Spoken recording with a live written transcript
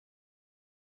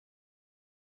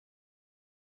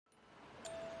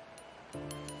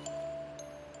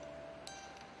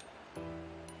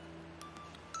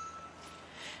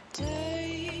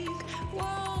Take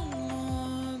one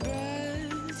more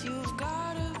breath. You've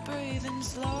gotta breathe in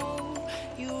slow.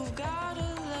 You've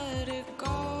gotta let it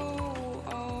go.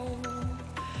 Oh,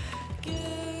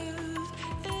 give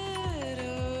it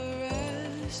a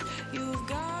rest. You've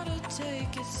gotta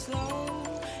take it slow.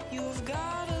 You've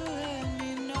gotta let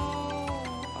me know.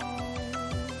 Oh,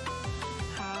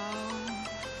 how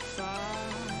far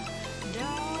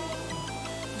down,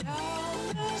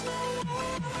 there's no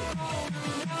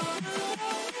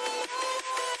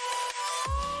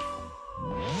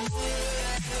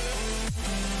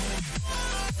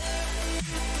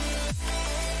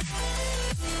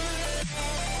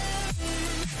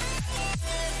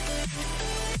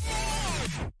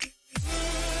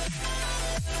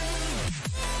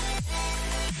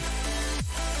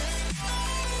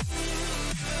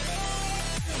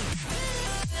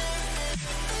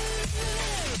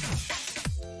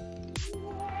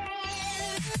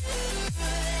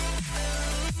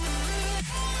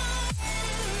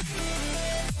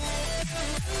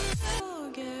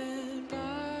get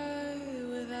by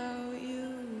without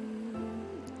you.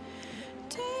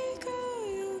 Take all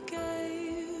you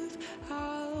gave.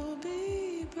 I'll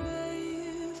be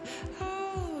brave.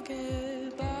 I'll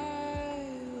get by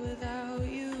without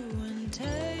you. And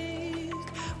take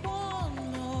one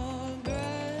more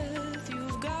breath.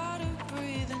 You've gotta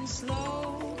breathe in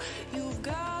slow. You've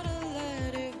gotta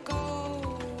let it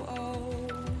go. Oh,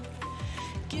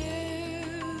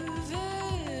 give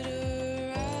it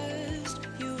a rest.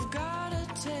 You've gotta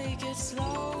take it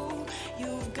slow.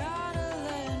 You've gotta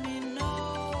let me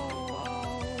know.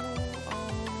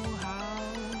 Oh, how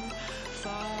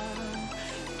far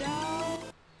down.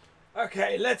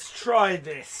 Okay, let's try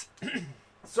this.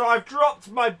 So I've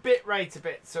dropped my bit rate a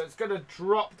bit, so it's going to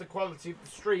drop the quality of the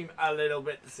stream a little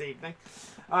bit this evening.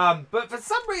 But for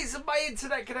some reason, my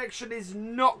internet connection is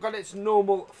not got its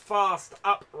normal fast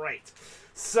up rate.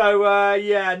 So,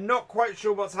 yeah, not quite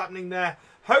sure what's happening there.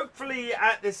 Hopefully,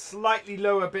 at this slightly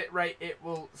lower bit rate, it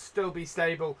will still be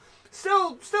stable.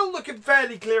 Still looking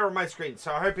fairly clear on my screen,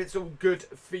 so I hope it's all good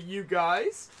for you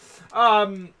guys.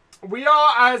 We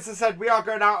are, as I said, we are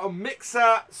going out on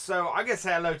Mixer, so I'm going to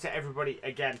say hello to everybody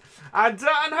again. And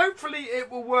hopefully it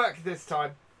will work this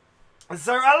time.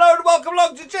 So hello and welcome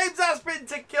along to James Aspin,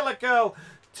 to Killer Curl,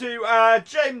 to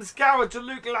James Coward, to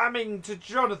Luke Lamming, to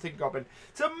Jonathan Gobbin,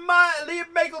 to Liam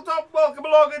Makeltop, welcome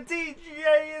along, and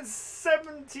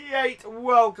DJ78,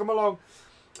 welcome along.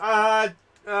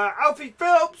 Alfie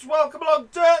Phillips, welcome along.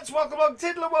 Dirts, welcome along.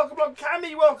 Tiddler, welcome along.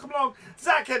 Cammy, welcome along.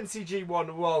 Zach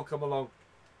MCG1, welcome along.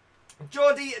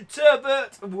 Geordie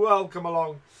Turbert, welcome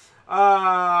along.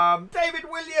 David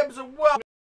Williams, welcome.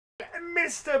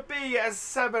 Mr. B at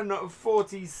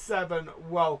 747,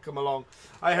 welcome along.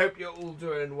 I hope you're all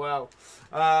doing well.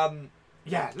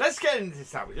 Yeah, let's get into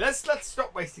this, shall we? Let's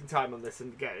stop wasting time on this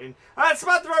and get in.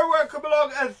 Samantha, welcome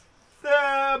along.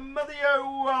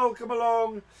 Mathio, welcome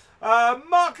along.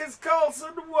 Marcus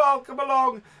Carlson, welcome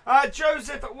along.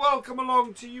 Joseph, welcome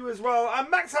along to you as well. And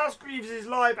Max Housegreaves is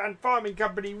live, and Farming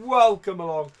Company, welcome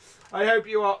along. I hope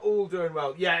you are all doing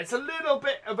well. Yeah, it's a little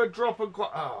bit of a drop in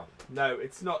quality. Oh, no,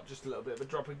 it's not just a little bit of a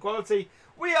drop in quality.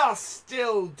 We are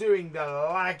still doing the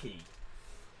laggy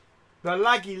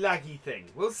thing.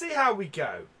 We'll see how we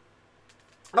go.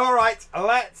 All right,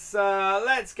 let's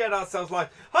get ourselves live.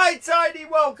 Hi, Tiny,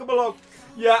 welcome along.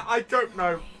 Yeah, I don't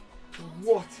know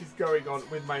what is going on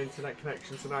with my internet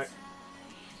connection tonight.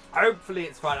 Hopefully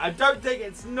it's fine. I don't think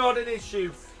it's not an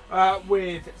issue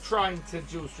with trying to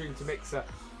dual stream to Mixer,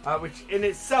 which in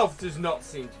itself does not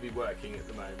seem to be working at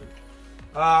the moment.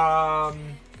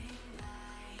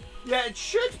 Yeah, it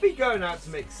should be going out to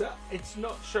Mixer. It's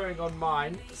not showing on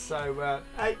mine, so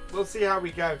hey, we'll see how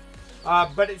we go.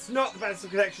 But it's not the best of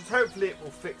connections. Hopefully it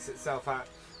will fix itself out.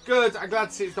 Good, I'm glad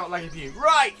to see it's not lagging for you.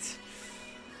 Right!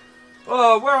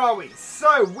 Oh, where are we?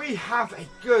 So, we have a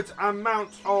good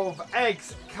amount of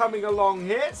eggs coming along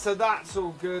here, so that's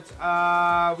all good.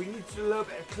 We need to do a little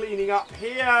bit of cleaning up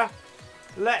here.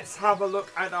 Let's have a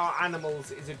look at our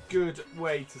animals. It's a good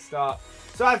way to start.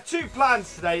 So, I have two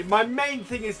plans today. My main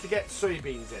thing is to get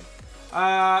soybeans in.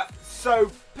 So,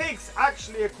 pigs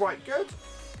actually are quite good.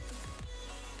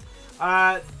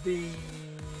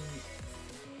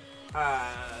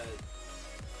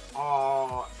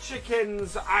 Our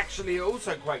chickens are actually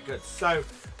also quite good. So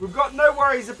we've got no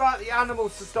worries about the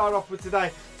animals to start off with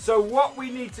today. So what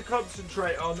we need to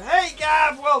concentrate on, hey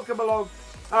Gav, welcome along.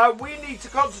 We need to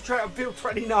concentrate on field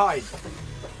 29,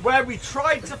 where we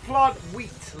tried to plant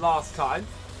wheat last time,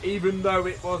 even though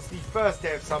it was the first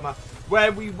day of summer,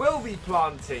 where we will be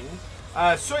planting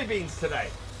soybeans today.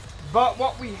 But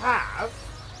what we have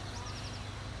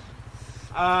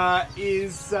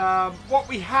is what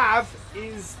we have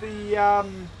is the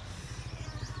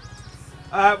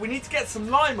we need to get some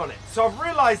lime on it. So I've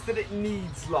realised that it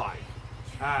needs lime.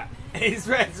 Is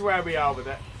where we are with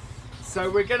it. So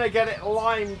we're going to get it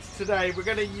limed today. We're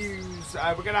going to use,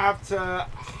 we're going to have to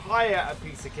hire a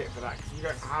piece of kit for that because we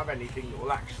don't have anything that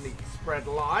will actually spread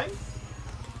lime.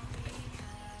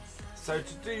 So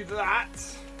to do that,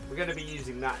 we're going to be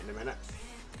using that in a minute.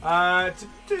 To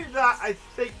do that, I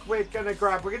think we're going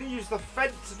to use the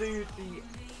Fed to do the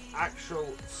actual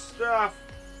stuff.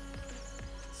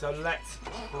 So let's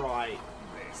try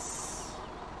this.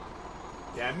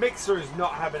 Yeah, Mixer is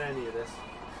not having any of this.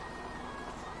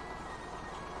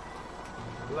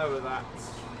 Lower that.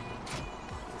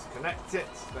 Disconnect it.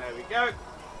 There we go.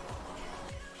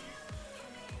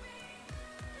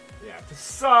 Yeah, for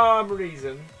some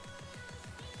reason,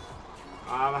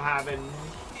 I'm having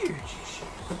huge issues.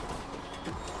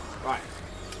 Right.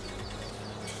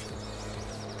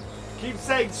 Keep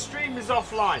saying stream is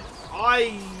offline.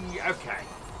 Okay.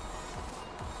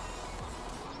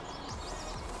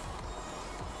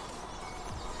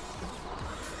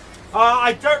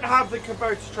 I don't have the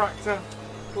Kubota tractor.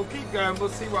 We'll keep going. We'll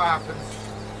see what happens.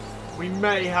 We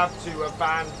may have to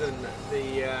abandon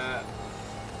the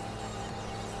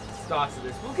start of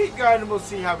this. We'll keep going and we'll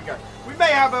see how we go. We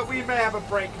may have a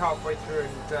break halfway through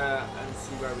and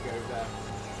see where we go there.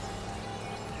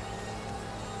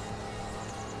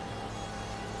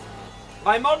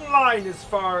 I'm online as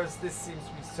far as this seems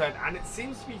to be concerned, and it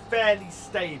seems to be fairly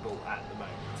stable at the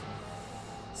moment.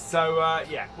 So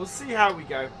yeah, we'll see how we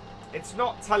go. It's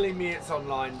not telling me it's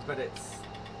online, but it's...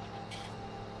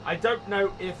 I don't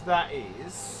know if that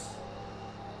is...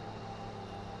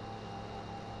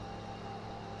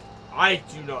 I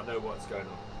do not know what's going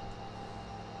on.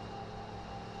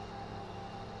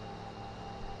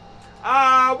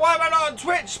 Why am I not on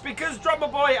Twitch? Because Drummer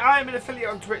Boy, I am an affiliate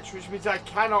on Twitch, which means I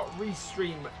cannot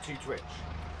restream to Twitch.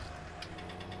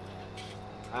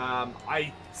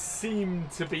 I seem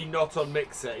to be not on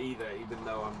Mixer either, even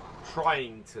though I'm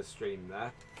trying to stream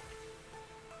there.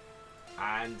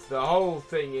 And the whole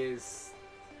thing is,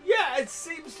 yeah, it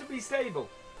seems to be stable.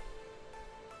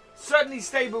 Certainly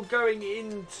stable going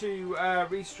into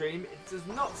restream. It does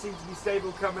not seem to be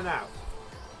stable coming out.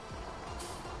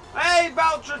 Hey,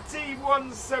 Baltra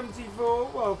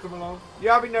T174, welcome along.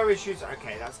 You're having no issues?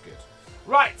 Okay, that's good.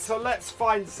 Right, so let's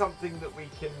find something that we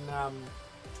can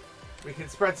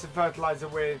spread some fertilizer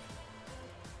with.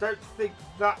 Don't think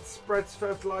that spreads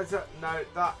fertilizer. No,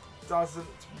 that doesn't.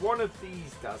 One of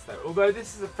these does though. Although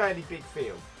this is a fairly big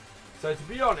field. So to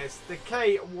be honest, the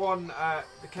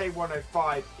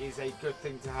K105 is a good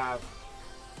thing to have.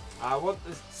 I want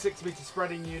the 6-meter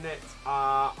spreading unit.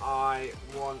 I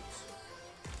want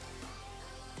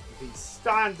the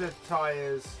standard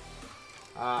tires.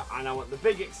 And I want the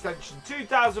big extension.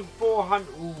 2,400.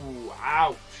 Ooh,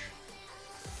 ouch.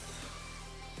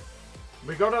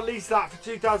 We got at least that for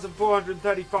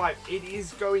 2,435. It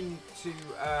is going to...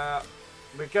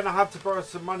 we're going to have to borrow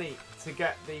some money to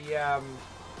get the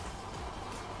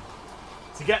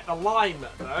lime,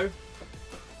 though.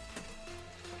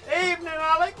 Evening,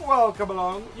 Alec. Welcome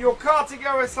along. Your karting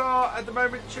OSR at the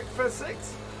moment, Chick for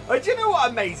 6. Do you know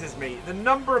what amazes me? The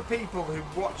number of people who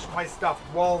watch my stuff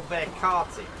while they're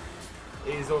karting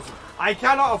is awesome. I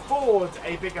cannot afford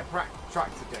a bigger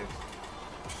tractor, dude.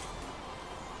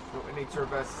 But we need to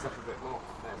reverse this up a bit more.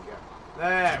 There we go.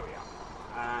 There we are.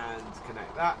 And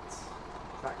connect that. Is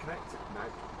that connected? No.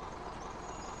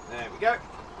 There we go.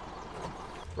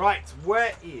 Right,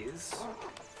 where is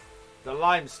the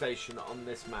lime station on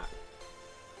this map?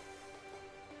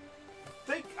 I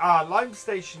think lime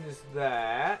station is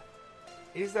there.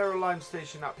 Is there a lime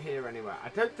station up here anywhere? I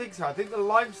don't think so. I think the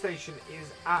lime station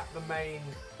is at the main...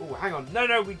 Oh, hang on.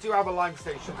 No, we do have a lime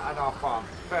station at our farm.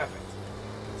 Perfect.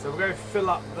 So we're going to fill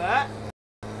up there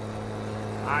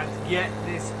and get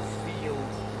this field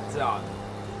done.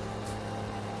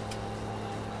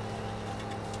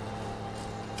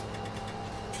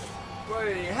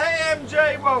 Hey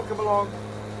MJ, welcome along.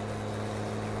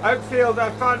 Oakfield, I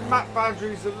found map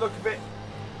boundaries that look a bit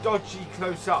dodgy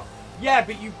close up. Yeah,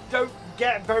 but you don't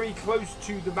get very close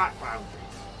to the map boundaries.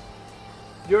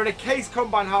 You're in a case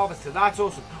combine harvester. That's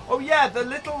awesome. Oh yeah, the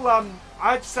little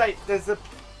I'd say there's a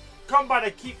combine I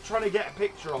keep trying to get a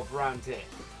picture of around here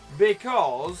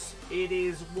because it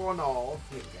is one of,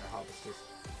 here we go, harvesters.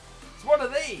 It's one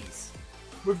of these.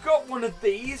 We've got one of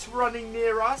these running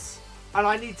near us and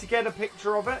I need to get a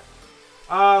picture of it.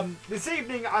 This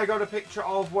evening I got a picture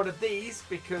of one of these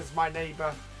because my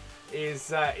neighbour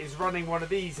is running one of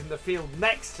these in the field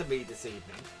next to me this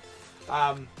evening.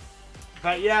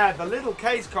 But yeah, the little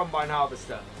case combine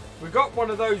harvester. We've got one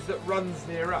of those that runs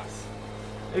near us.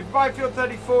 If you buy field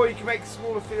 34, you can make a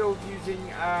smaller field using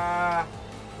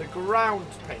the ground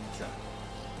painter.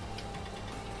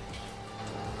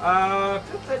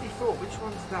 Field 34, which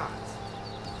one's that?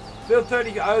 Field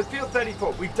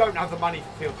 34. We don't have the money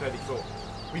for field 34.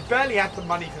 We barely had the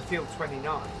money for field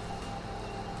 29.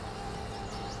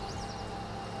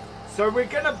 So we're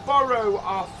going to borrow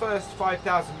our first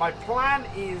 5,000. My plan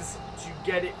is to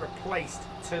get it replaced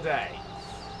today.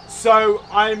 So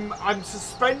I'm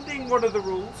suspending one of the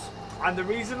rules, and the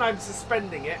reason I'm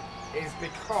suspending it is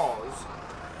because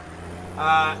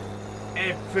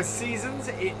for seasons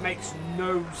it makes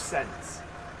no sense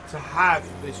to have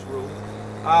this rule,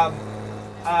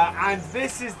 and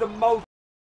this is the multi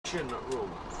rule.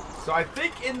 So I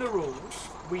think in the rules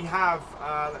we have.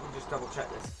 Let me just double check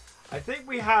this. I think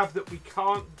we have that we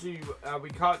can't use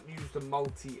the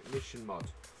multi-mission mod.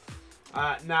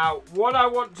 Now, what I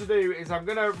want to do is I'm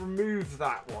going to remove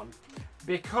that one,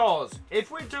 because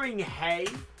if we're doing hay,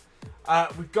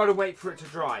 we've got to wait for it to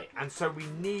dry, and so we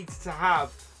need to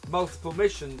have multiple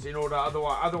missions in order.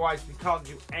 Otherwise, we can't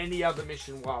do any other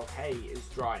mission while hay is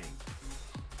drying.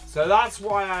 So that's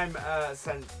why I'm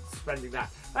suspending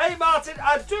that. Hey, Martin,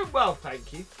 I'm doing well,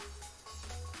 thank you.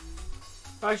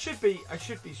 I should be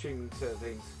streaming to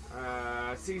things.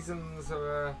 Seasons.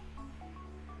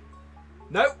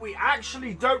 No, we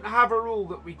actually don't have a rule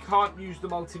that we can't use the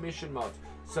multi-mission mod.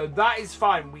 So that is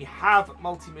fine. We have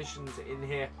multi-missions in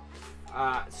here.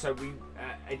 So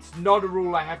it's not a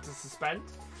rule I have to suspend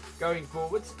going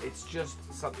forwards. It's just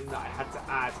something that I had to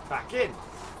add back in.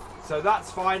 So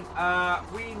that's fine.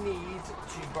 We need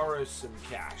to borrow some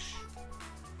cash.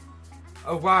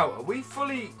 Oh, wow. Are we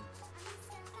fully...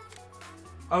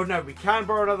 Oh, no. We can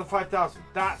borrow another 5,000.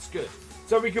 That's good.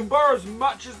 So we can borrow as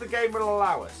much as the game will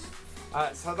allow us.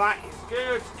 So that is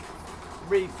good.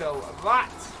 Refill of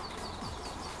that.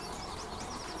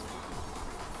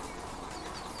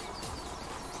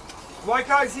 Why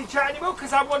can't I see chat anymore?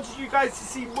 Because I wanted you guys to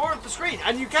see more of the screen.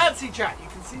 And you can see chat. You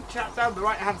can see chat down the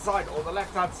right hand side or the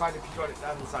left hand side if you got it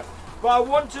down the side. But I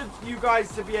wanted you guys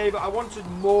to be able... I wanted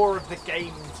more of the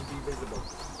game to be visible.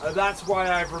 That's why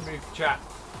I've removed chat.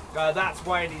 That's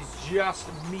why it is just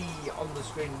me on the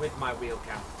screen with my wheel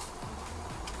cam.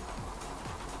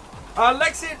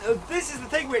 Lexian, this is the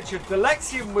thing, Richard. The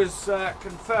Lexian was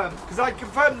confirmed, because I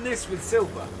confirmed this with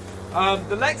Silver.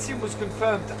 The Lexian was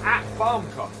confirmed at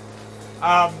FarmCon.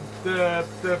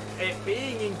 It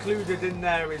being included in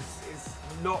there is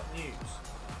not news.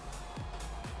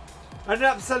 I ended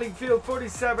up selling field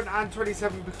 47 and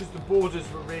 27 because the borders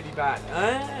were really bad.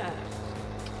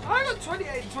 I got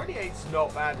 28. 28's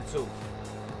not bad at all.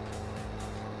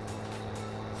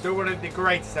 Still one of the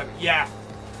greatest ever. Yeah.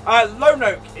 Lone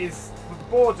Oak is, the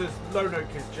borders, Lone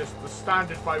Oak is just the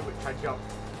standard by which I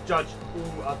judge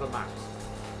all other maps.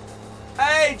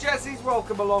 Hey, Jesse's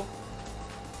welcome along.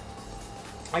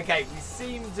 Okay, we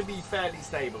seem to be fairly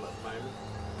stable at the moment.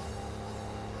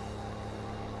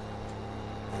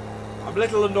 I'm a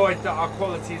little annoyed that our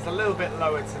quality is a little bit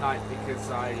lower tonight because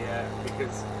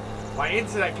because my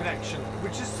internet connection,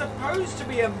 which is supposed to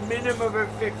be a minimum of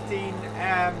 15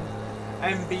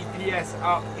 Mbps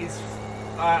up, is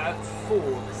at 4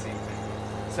 this evening.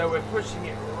 So we're pushing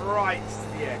it right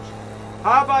to the edge.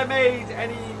 Have I made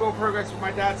any more progress with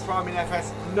my dad's farm in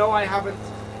FS? No, I haven't.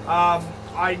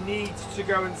 I need to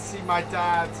go and see my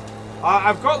dad.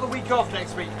 I've got the week off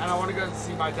next week, and I want to go and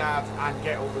see my dad and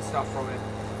get all the stuff from him.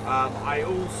 I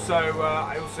also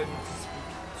need to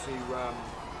speak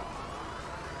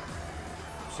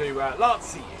to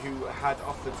Larsen, who had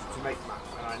offered to make maps,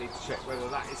 and I need to check whether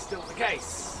that is still the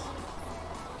case.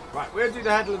 Right, we'll do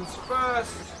the headlands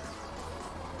first.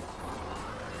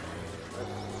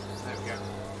 There we go.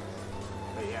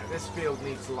 But yeah, this field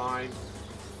needs lime.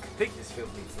 I think this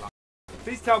field needs lime.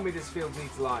 Please tell me this field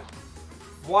needs lime.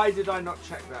 Why did I not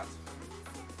check that?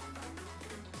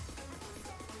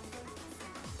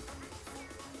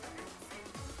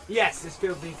 Yes, this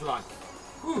field needs lime.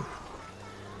 Whew.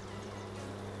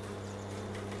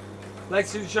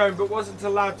 Lexian shown, but wasn't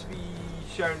allowed to be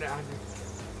shown at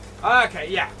 100. Okay,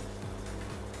 yeah.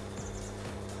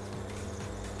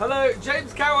 Hello,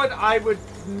 James Coward. I would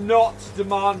not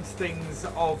demand things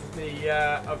of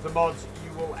the mods.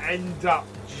 You will end up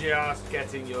just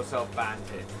getting yourself banned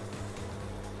here.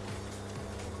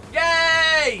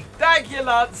 Yay! Thank you,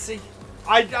 Lancy.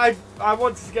 I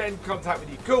wanted to get in contact with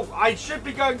you. Cool. I should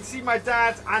be going to see my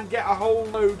dad and get a whole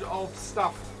load of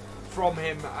stuff from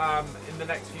him in the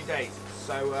next few days.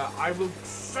 So I will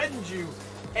send you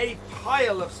a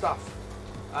pile of stuff,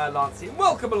 Lancy.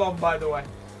 Welcome along, by the way.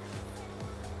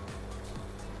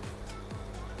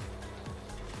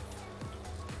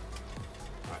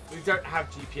 we don't have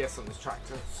GPS on this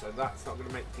tractor, so that's not going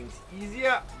to make things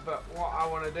easier. But what I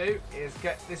want to do is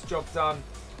get this job done.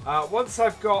 Once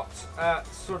I've got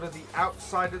sort of the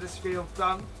outside of this field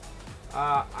done,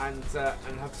 and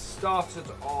have started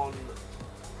on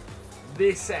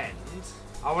this end,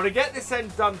 I want to get this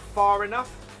end done far enough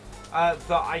that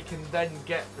I can then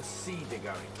get the seeder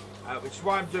going, which is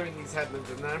why I'm doing these headlands,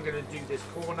 and then I'm going to do this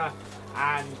corner,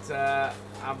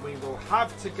 and we will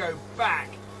have to go back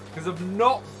because I've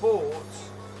not bought.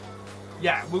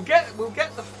 Yeah, we'll get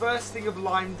the first thing of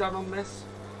lime done on this,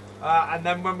 and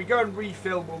then when we go and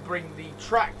refill, we'll bring the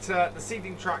tractor, the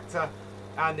seeding tractor,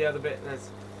 and the other bit. There's.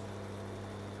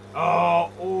 Oh,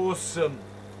 awesome!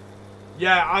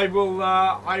 Yeah, I'll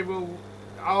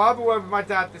have a word with my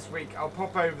dad this week. I'll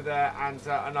pop over there and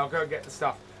I'll go and get the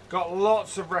stuff. Got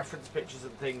lots of reference pictures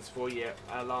and things for you,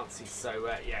 Lancey. So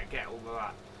yeah, get all of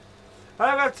that.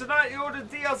 However, tonight you ordered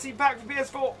DLC pack for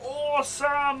PS4.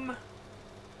 Awesome!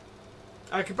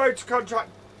 Kubota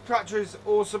Contractor is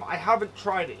awesome. I haven't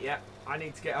tried it yet. I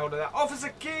need to get hold of that.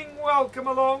 Officer King, welcome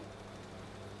along.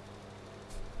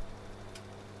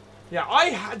 Yeah,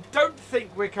 I don't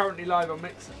think we're currently live on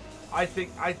Mixer. I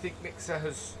think Mixer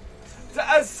has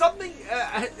something.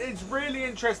 It's really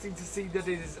interesting to see that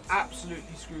it is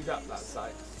absolutely screwed up, that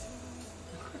site.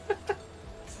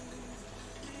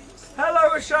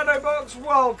 Hello, Shadowbox.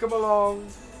 Welcome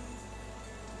along.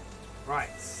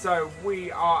 Right, so we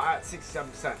are at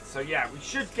 67%. So yeah, we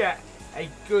should get a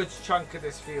good chunk of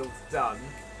this field done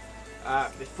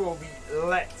before we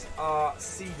let our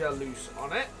seeder loose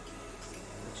on it,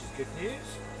 which is good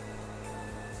news.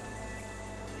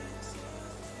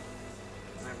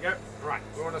 There we go. Right,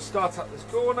 we want to start up this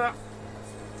corner.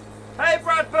 Hey,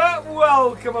 Bradford,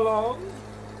 welcome along.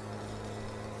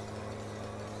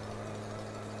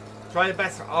 Try your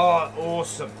best. Oh,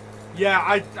 awesome.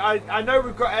 Yeah, I know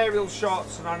we've got aerial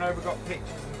shots and I know we've got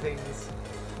pictures and things.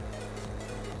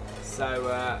 So,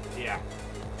 yeah.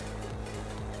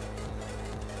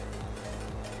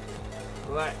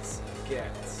 Let's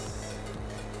get this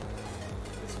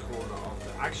corner off.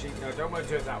 Actually, no, don't want to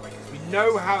do it that way because we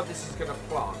know how this is going to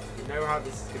plant. We know how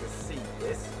this is going to seed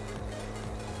this.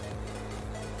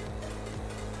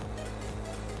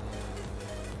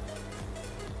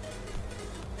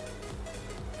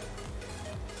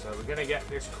 So we're going to get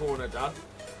this corner done.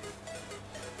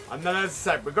 And then, as I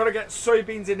said, we've got to get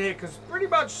soybeans in here because pretty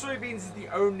much soybeans is the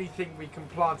only thing we can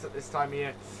plant at this time of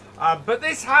year. But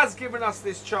this has given us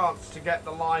this chance to get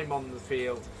the lime on the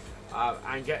field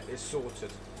and get this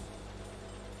sorted.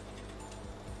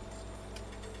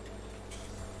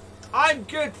 I'm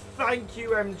good, thank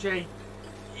you, MJ.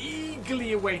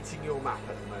 Eagerly awaiting your map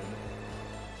at the moment.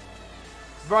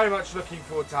 Very much looking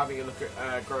forward to having a look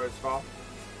at Growers Farm.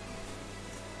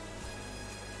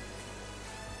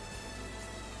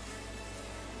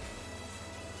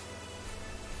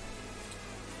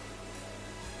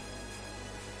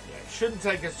 Shouldn't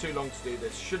take us too long to do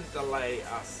this. Shouldn't delay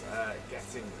us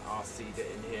getting our seeder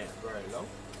in here very long.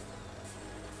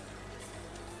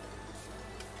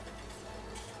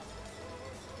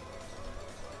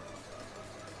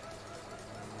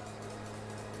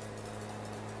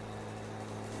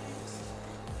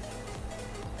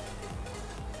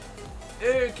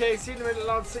 Okay, see you in a minute,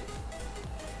 Lancey.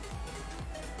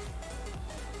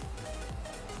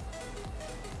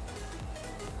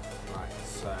 Right,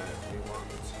 so we want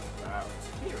about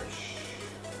here-ish.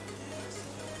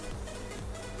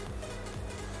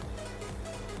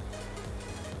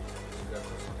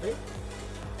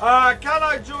 Can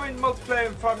I join multiplayer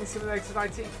in Farming Simulator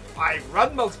 19? I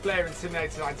run multiplayer in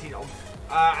Simulator 19 on,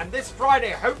 and this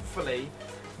Friday, hopefully,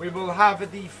 we will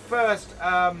have the first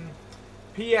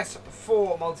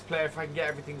PS4 multiplayer if I can get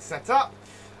everything set up.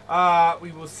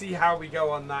 We will see how we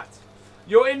go on that.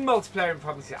 You're in multiplayer in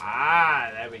Farming Simulator.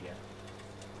 Ah, there we go.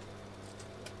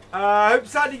 Hope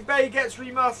Sandy Bay gets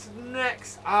remastered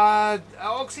next.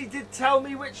 Oxy did tell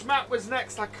me which map was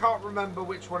next. I can't remember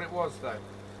which one it was though.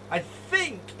 I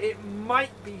think it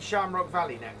might be Shamrock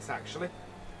Valley next, actually,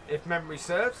 if memory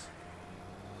serves.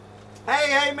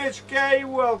 Hey, Hamish Gay,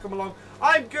 welcome along.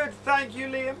 I'm good, thank you,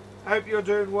 Liam. Hope you're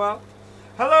doing well.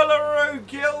 Hello, LaRue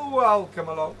Gill, welcome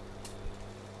along.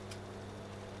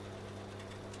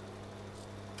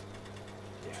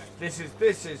 Yeah, this is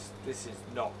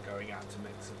not going out to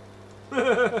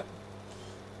Mixer.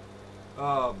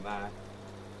 Oh man,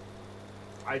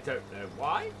 I don't know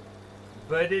why,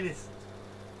 but it is.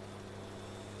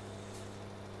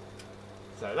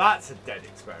 So that's a dead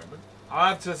experiment. I'll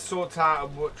have to sort out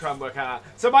and try and work out.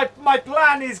 So my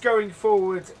plan is going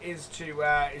forward is to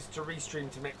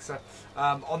restream to Mixer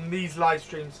on these live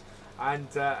streams,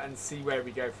 and see where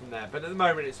we go from there. But at the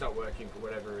moment, it's not working for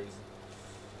whatever reason.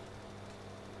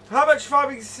 How much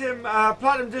Farming Sim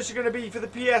Platinum Edition going to be for the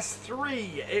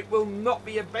PS3? It will not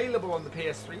be available on the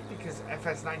PS3 because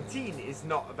FS19 is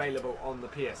not available on the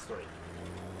PS3.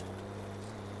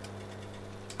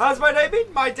 How's my day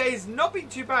been? My day's not been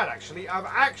too bad, actually. I've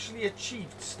actually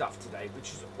achieved stuff today,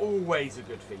 which is always a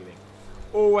good feeling.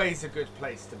 Always a good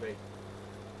place to be.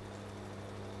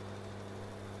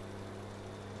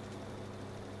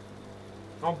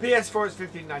 On PS4, it's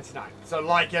 $15.99. So,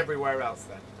 like everywhere else,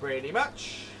 then. Pretty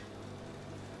much.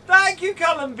 Thank you,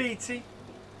 Cullen Beatty.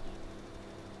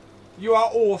 You are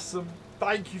awesome.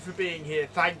 Thank you for being here.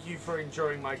 Thank you for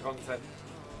enjoying my content.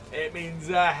 It means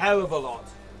a hell of a lot.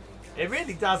 It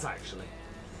really does, actually.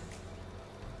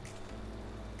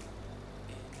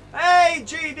 Hey,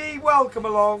 GD, welcome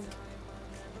along.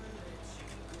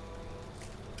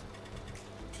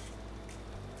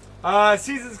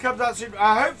 Seasons comes out soon.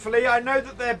 Hopefully, I know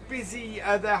that they're busy.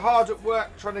 They're hard at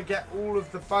work trying to get all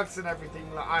of the bugs and everything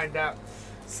ironed out,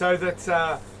 so that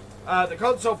the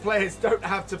console players don't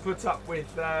have to put up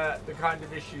with the kind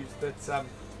of issues that some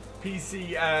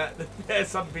PC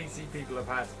people have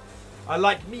had.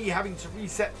 Like me having to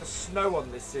reset the snow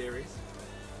on this series.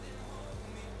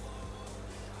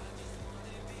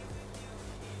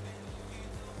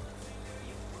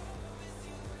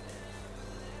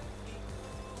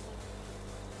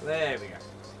 There we go.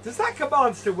 Does that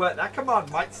command still work? That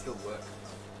command might still work.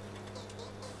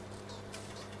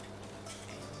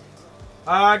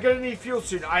 I'm going to need fuel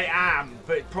soon. I am,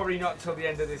 but probably not till the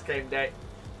end of this game day.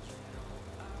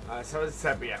 So as I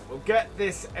said, yeah, we'll get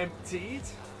this emptied.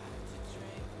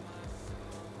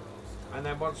 And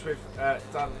then once we've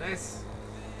done this.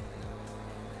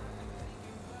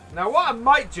 Now what I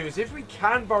might do is, if we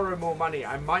can borrow more money,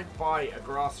 I might buy a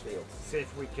grass field. See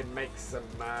if we can make some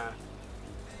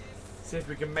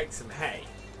hay.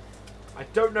 I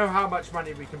don't know how much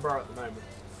money we can borrow at the moment.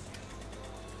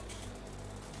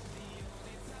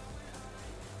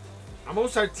 I'm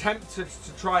also tempted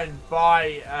to try and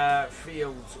buy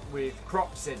fields with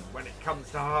crops in when it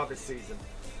comes to harvest season,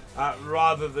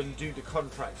 rather than do the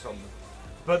contracts on them.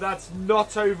 But that's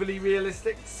not overly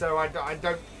realistic, so I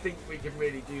don't think we can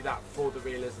really do that for the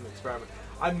Realism Experiment.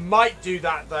 I might do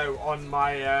that, though, on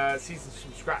my Seasons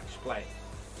from Scratch play.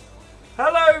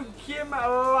 Hello, Kim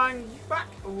Langback.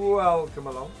 Welcome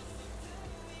along.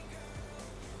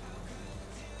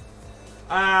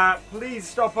 Please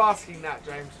stop asking that,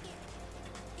 James.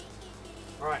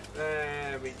 Alright,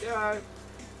 there we go.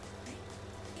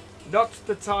 Not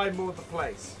the time or the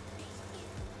place.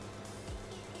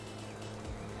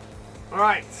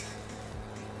 Alright.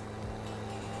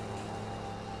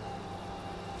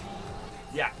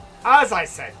 Yeah, as I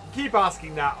said, keep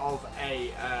asking that of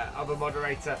a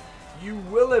moderator. You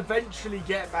will eventually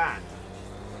get banned.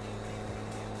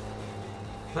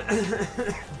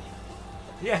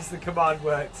 Yes, the command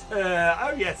works.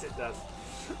 Oh yes, it does.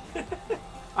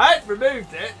 I had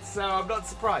removed it, so I'm not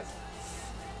surprised.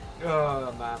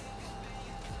 Oh man.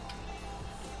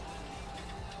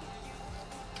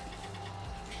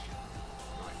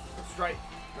 Straight.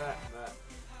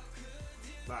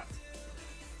 That.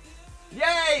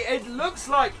 Yay! It looks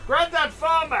like Grandad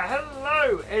Farmer.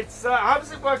 Hello. It's how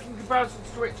does it work in comparison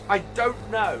to Twitch? I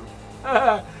don't know.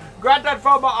 Grandad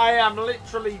Farmer, I am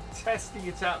literally testing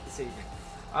it out this evening.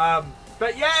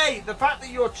 But yay! The fact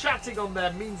that you're chatting on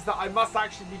there means that I must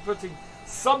actually be putting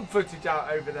some footage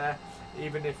out over there,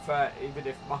 even if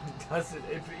mine doesn't.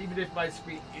 Even if my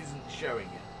screen isn't showing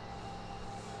it.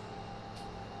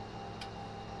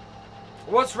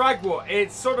 What's ragwort?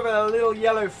 It's sort of a little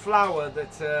yellow flower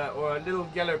that, or a little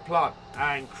yellow plant,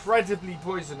 incredibly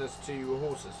poisonous to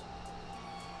horses.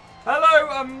 Hello,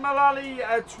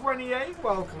 Malali28.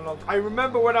 Welcome along. I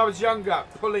remember when I was younger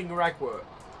pulling ragwort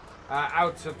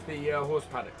out of the horse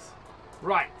paddocks.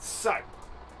 Right, so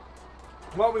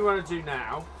what we want to do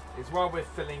now is while we're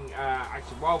filling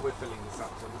this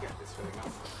up, so we'll get this filling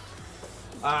up.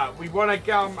 We want to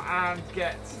come and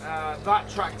get that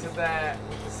tractor there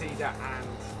with the seeder and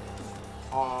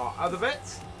our other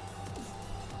bits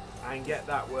and get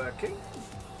that working.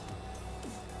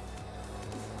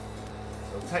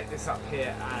 So we'll take this up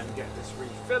here and get this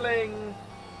refilling.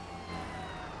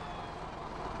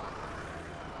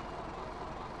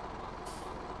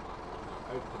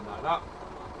 Open that up.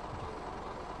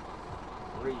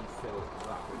 Refill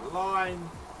that with line.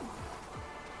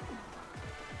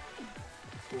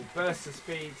 Full burst of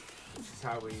speed, which is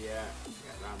how we get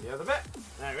around the other bit.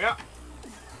 There we are.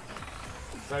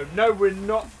 So no, we're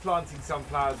not planting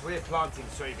sunflowers, we're planting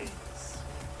soybeans.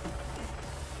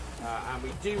 And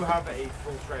we do have a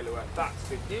full trailer work. That's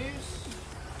good news.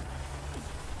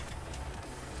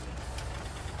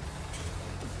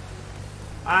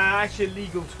 Actually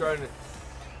illegal to grow it.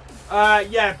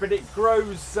 Yeah, but it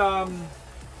grows.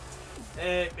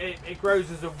 It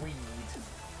grows as a weed.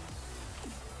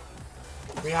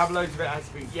 We have loads of it as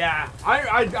food. Yeah,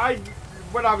 I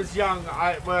when I was young,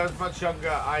 when I was much younger,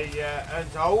 I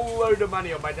earned a whole load of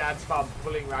money on my dad's farm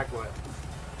pulling ragwort.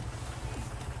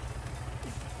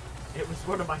 It was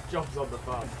one of my jobs on the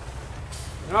farm.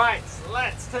 Right,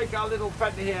 let's take our little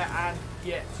fender here and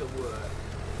get to work.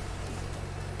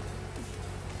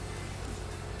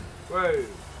 Whoa. Do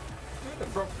the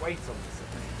front weight on this, I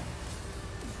think.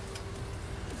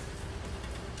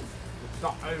 It's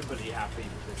not overly happy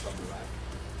with this on the back.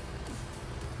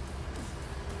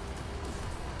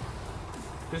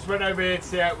 Just went over here to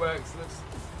see how it works. Looks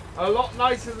a lot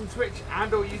nicer than Twitch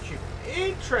and or YouTube.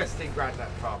 Interesting, Grandad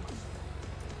Farmer.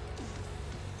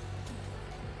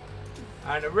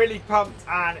 And I'm really pumped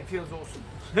and it feels awesome.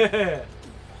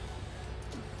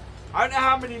 I don't know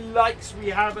how many likes we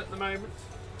have at the moment.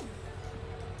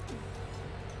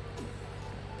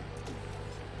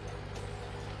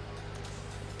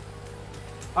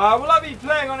 Will I be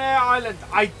playing on Air Island?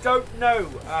 I don't know,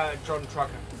 John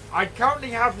Trucker. I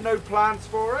currently have no plans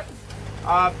for it.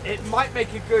 It might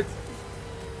make a good...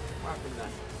 What happened there?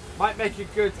 Might make a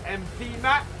good MP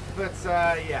map, but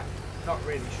yeah, not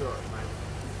really sure at the moment.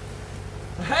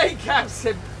 Hey,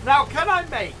 Capsim! Now, can I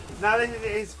make... Now, this is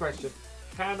his question.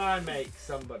 Can I make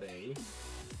somebody...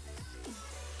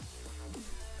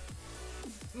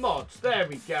 mods? There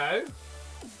we go.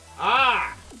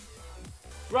 Ah!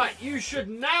 Right, you should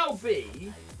now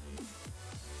be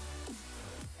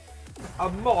a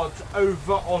mod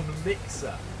over on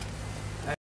Mixer.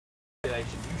 You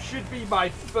should be my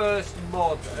first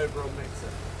mod over on Mixer.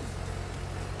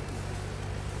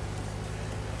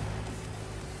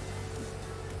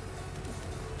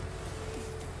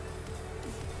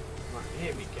 Right,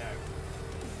 here we go.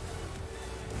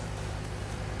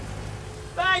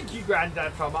 Thank you,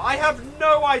 Grandad Farmer. I have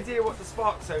no idea what the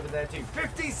sparks over there do.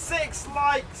 56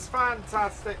 likes,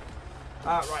 fantastic.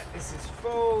 Right, this is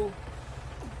full.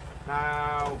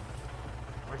 Now,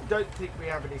 I don't think we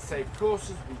have any saved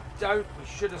courses. We don't. We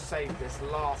should have saved this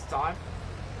last time.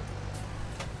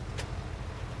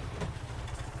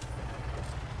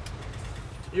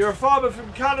 You're a farmer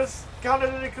from Canada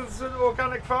Nicholson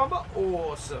Organic Farmer?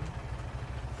 Awesome.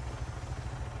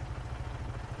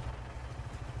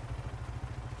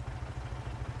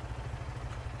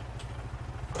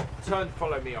 Turn,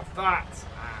 follow me off that,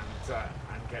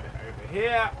 and get it over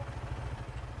here.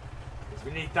 Because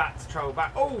we need that to travel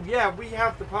back. Oh yeah, we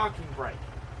have the parking brake.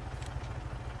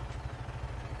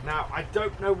 Now I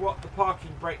don't know what the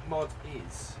parking brake mod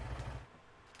is.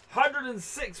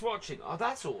 106 watching. Oh,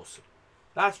 that's awesome.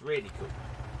 That's really cool.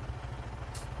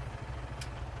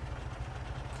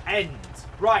 End.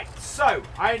 Right. So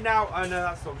I now. Oh no,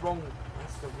 that's the wrong.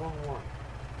 That's the wrong one.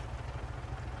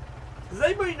 Does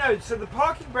anybody know? So the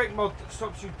parking brake mod that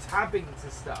stops you tabbing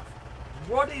to stuff.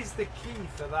 What is the key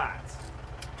for that?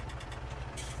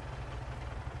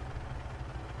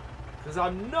 Because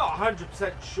I'm not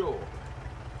 100% sure.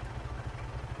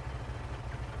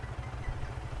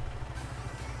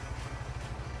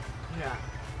 Yeah.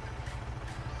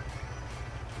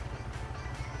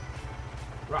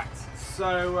 Right.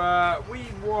 So we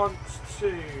want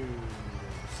to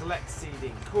select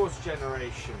seeding, course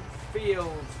generation,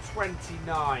 field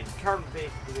 29, current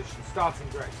vehicle position, starting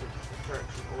direction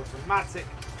automatic.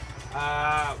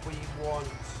 We want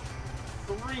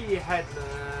three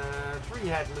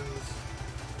headlands.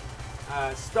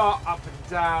 Start up and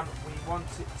down. We want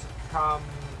it to come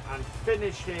and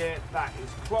finish here. That is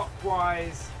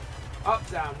clockwise. Up,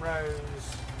 down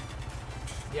rows.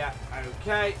 Yeah,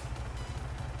 okay.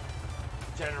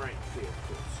 Generate field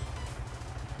course.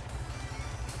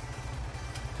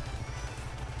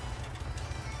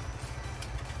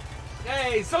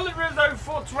 Hey, Solid Rizzo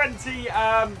 420.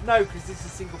 No, because this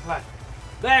is single player.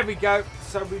 There we go.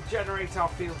 So we generate our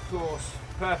field course.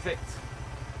 Perfect.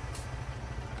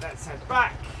 Let's head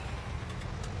back.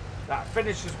 That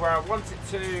finishes where I want it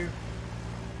to.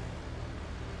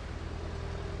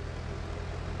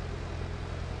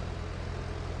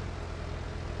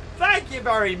 Thank you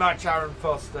very much, Aaron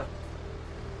Foster.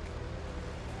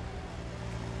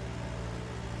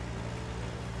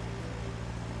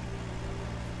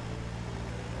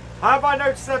 Have I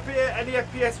noticed any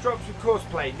FPS drops with course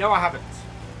play? No, I haven't.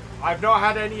 I've not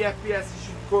had any FPS issues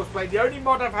with course play. The only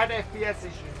mod I've had FPS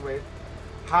issues with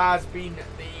has been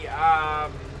the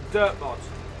dirt mod.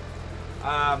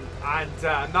 And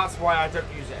that's why I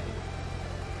don't use it anymore.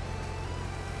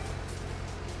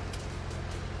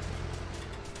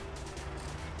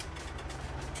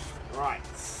 Right,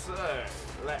 so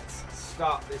let's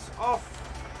start this off.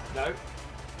 No.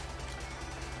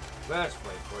 First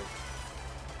waypoint.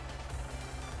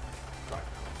 Right.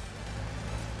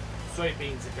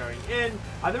 Soybeans are going in.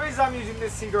 And the reason I'm using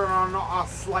this seeder and not a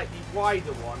slightly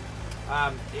wider one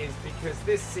is because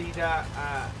this seeder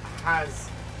has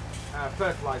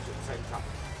fertilizer at the same time.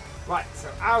 Right,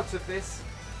 so out of this.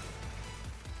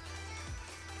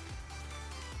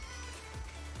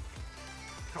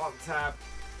 Can't tab.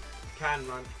 Can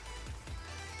run.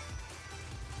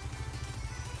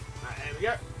 Right, there we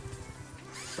go.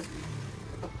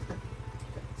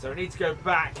 So we need to go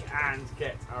back and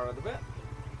get our other bit.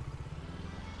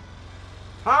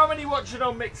 How many watching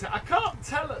on Mixer? I can't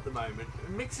tell at the moment.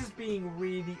 Mixer's being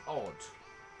really odd.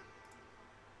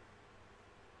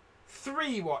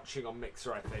 3 watching on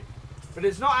Mixer, I think. But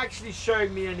it's not actually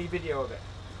showing me any video of it.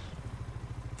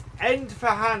 End for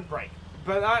handbrake.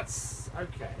 But that's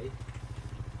okay.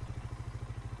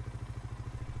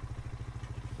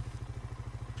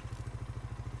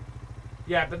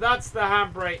 Yeah, but that's the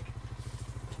handbrake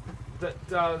that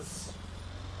does.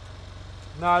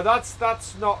 No, that's not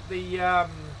the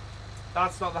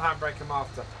handbrake I'm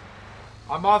after.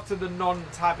 I'm after the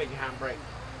non-tabbing handbrake.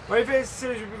 Wait for this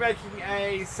series will be making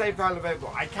a save file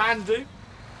available. I can do.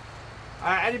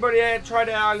 Anybody here tried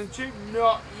Island 2?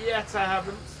 Not yet, I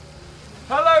haven't.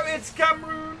 Hello, it's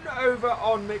Cameroon over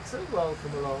on Mixer.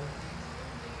 Welcome along.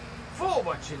 4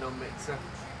 watching on Mixer.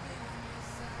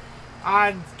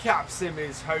 And Capsim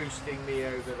is hosting me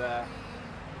over there.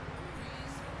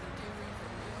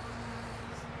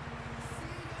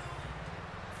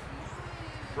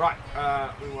 Right,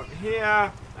 we want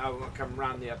here. We want to come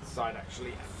around the other side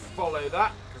actually and follow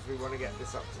that because we want to get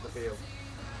this up to the field.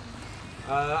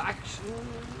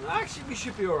 Actually, we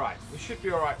should be alright. We should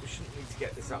be alright. We shouldn't need to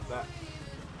get this up there.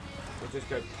 We'll just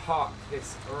go park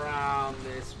this around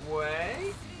this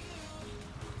way.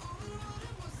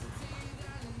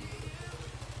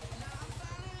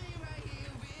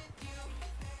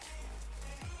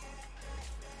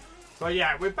 So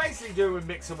yeah, we're basically doing with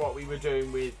Mixer what we were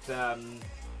doing with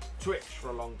Twitch for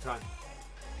a long time.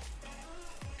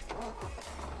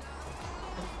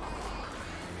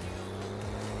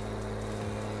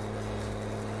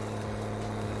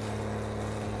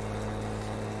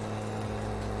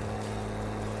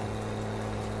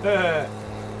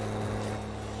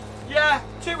 Yeah,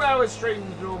 2-hour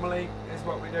streams normally is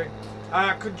what we're doing.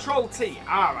 Control T.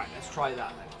 Alright, let's try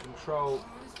that then. Control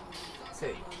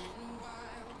T.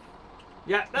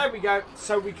 Yeah, there we go.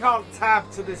 So we can't tab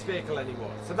to this vehicle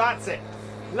anymore. So that's it.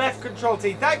 Left Control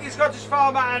T. Thank you, Scottish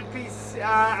Farmer and Peace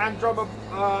and Drummer.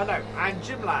 And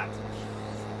Jim Lad.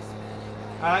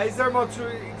 Is there a mod to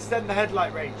extend the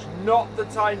headlight range? Not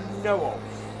that I know of.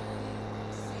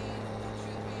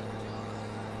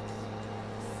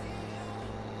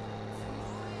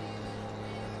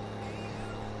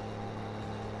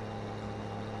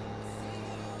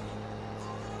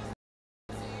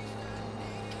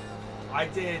 I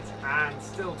did, and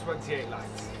still 28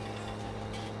 likes.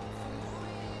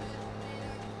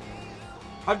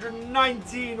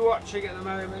 119 watching at the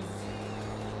moment.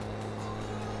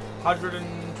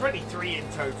 123 in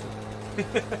total. There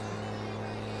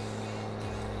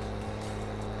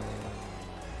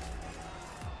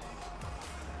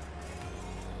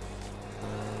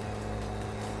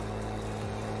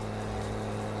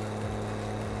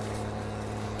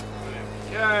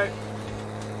we go.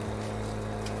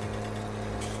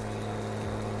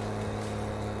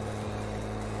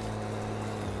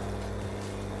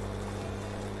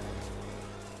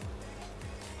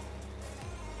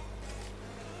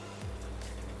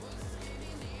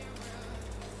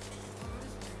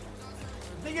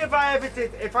 If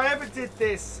I ever did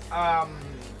this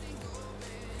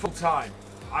full time,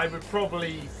 I would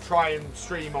probably try and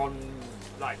stream on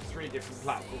like 3 different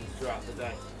platforms throughout the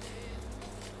day,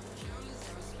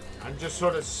 and just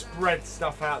sort of spread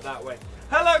stuff out that way.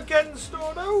 Hello, Kenn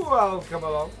Storno, welcome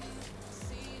along.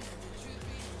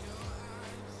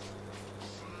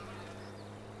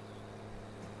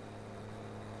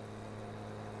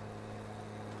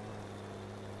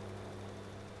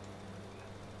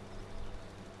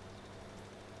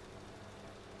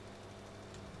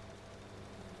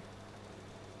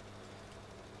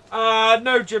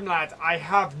 No, Jim Lad, I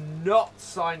have not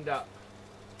signed up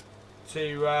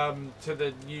to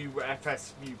the new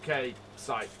FS UK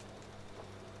site.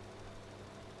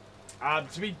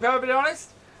 To be perfectly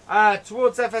honest,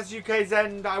 towards FS UK's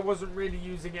end, I wasn't really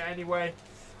using it anyway.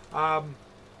 And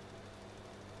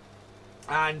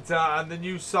the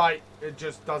new site, it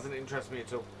just doesn't interest me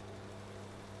at all.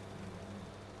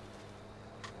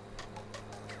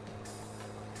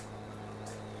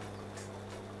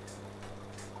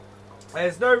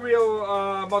 There's no real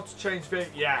mod to change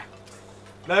vehicle. Yeah.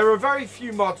 There are very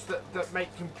few mods that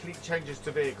make complete changes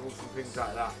to vehicles and things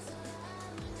like that.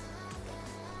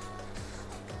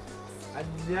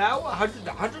 And now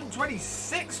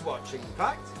 126 watching, in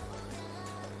fact.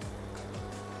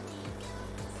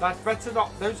 That better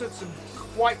not. Those are some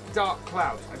quite dark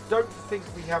clouds. I don't think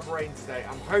we have rain today.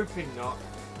 I'm hoping not.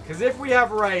 Because if we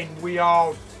have rain, we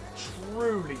are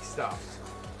truly stuffed.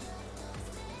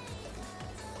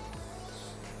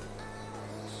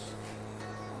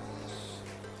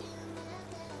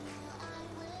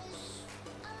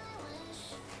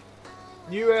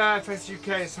 New AFS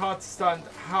UK is hard to stand,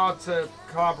 hard to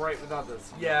collaborate with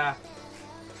others. Yeah.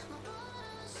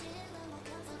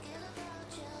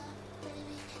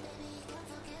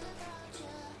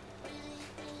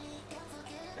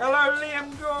 Hello,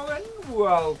 Liam Gorin.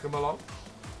 Welcome along.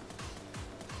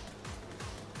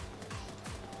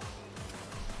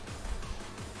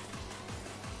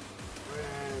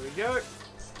 There we go.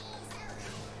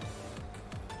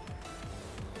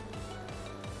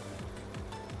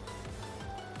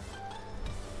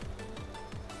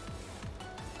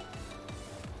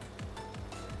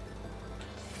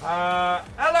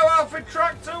 Hello Alfred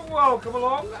Tractor, welcome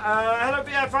along. Hello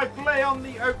BF, I play on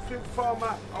the Oakfield Farm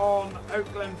on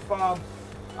Oakland Farm,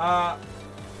 but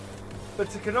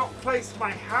I cannot place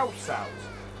my house out.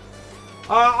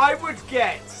 I would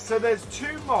get, so there's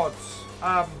two mods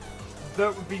that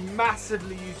would be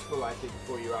massively useful, I think,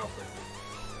 for you, Alfred.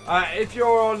 If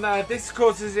you're on, this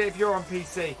courses it if you're on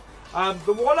PC.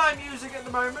 The one I'm using at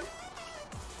the moment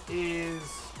is,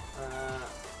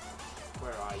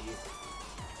 where are you?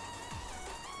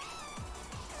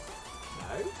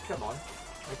 No, come on.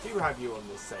 I do have you on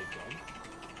this save game.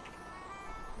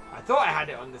 I thought I had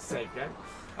it on this save game.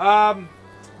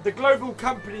 The Global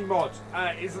Company mod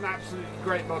is an absolutely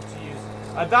great mod to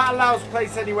use. That allows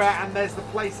Place Anywhere, and there's the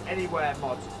Place Anywhere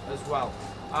mod as well.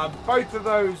 Both of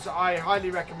those I highly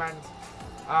recommend.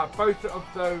 Both of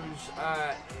those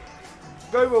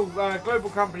Global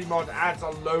Company mod adds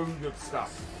a load of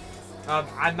stuff,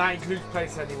 and that includes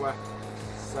Place Anywhere.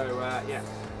 So yeah.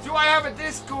 Do I have a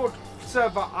Discord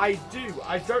server? I do.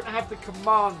 I don't have the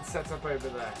command set up over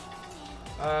there.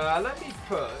 Let me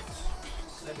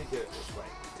do it this way.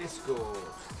 Discord.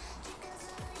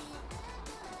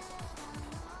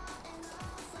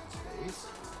 Please.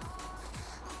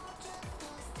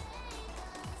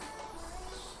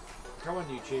 Come on,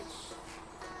 YouTube.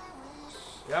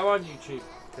 Go on, YouTube.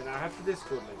 Can I have the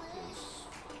Discord link, please?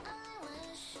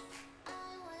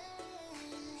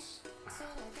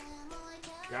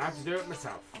 I have to do it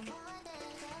myself.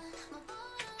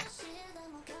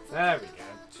 There we go.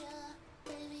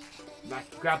 I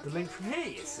can grab the link from here,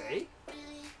 you see.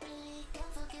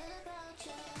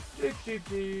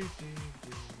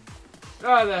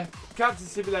 Oh, the Captain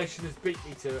Simulation has beat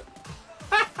me to it.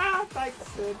 Thanks,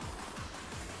 Sid.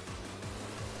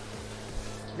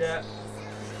 Yeah.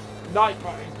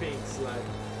 Nightbot is being slow.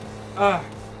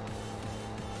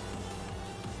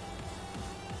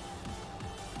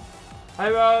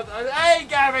 Hey,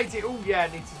 Gavin! Oh yeah, I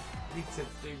need to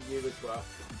do you as well.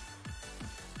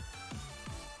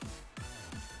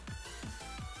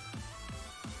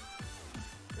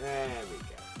 There we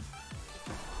go.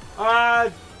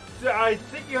 I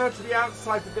think you have to be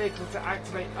outside the vehicle to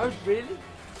activate. Oh, really?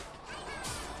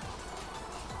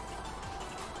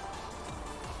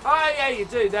 Oh yeah, you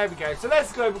do. There we go. So there's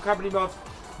the Global Company mod.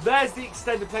 There's the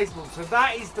Extended Place mod. So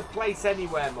that is the Place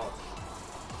Anywhere mod.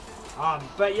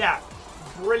 But yeah.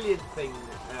 Brilliant thing,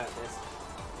 this.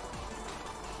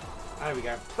 There we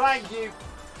go. Thank you.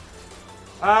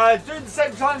 Doing the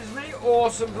same time as me.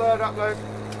 Awesome blurred upload.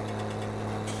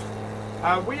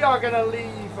 We are going to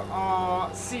leave our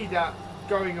cedar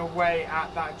going away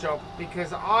at that job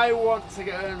because I want to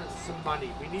earn some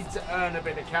money. We need to earn a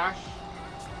bit of cash.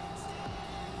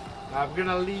 I'm going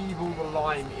to leave all the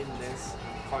lime in this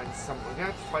and find somewhere. I'm going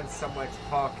to have to find somewhere to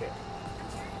park it.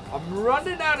 I'm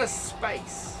running out of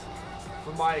space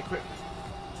for my equipment.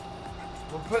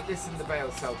 We'll put this in the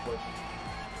bale sell point.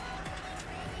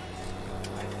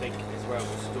 I think is where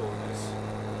we'll store this.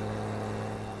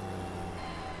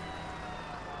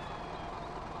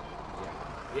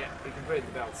 Yeah, we can put it in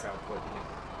the bale sell point.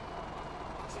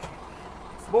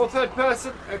 Yeah. More third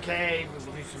person? Okay,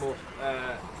 we'll do some more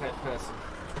third person.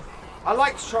 I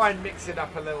like to try and mix it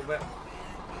up a little bit.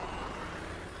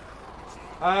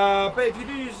 But if you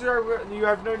do use zero, you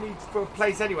have no need for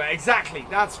Place Anywhere. Exactly.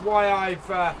 That's why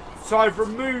I've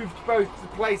removed both the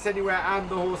Place Anywhere and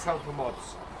the Horse Helper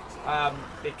mods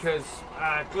because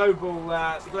the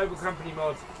Global Company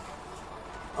mod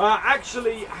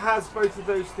actually has both of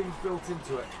those things built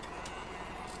into it.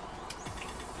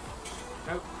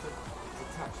 Nope.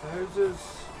 Detach the hoses.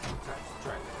 Detach the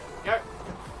trailer. There we go.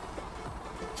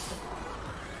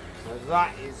 So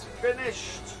that is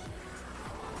finished.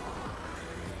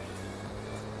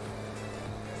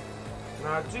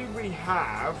 Now, do we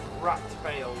have wrapped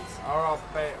bales? Are our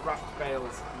wrapped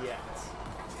bales yet?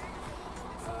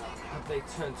 Have they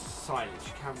turned to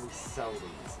silage? Can we sell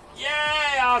these?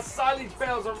 Yeah! Our silage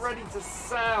bales are ready to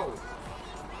sell.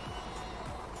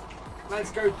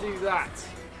 Let's go do that.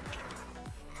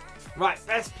 Right,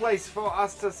 best place for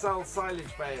us to sell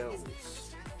silage bales.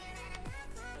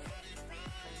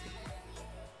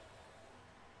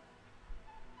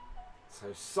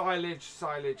 So silage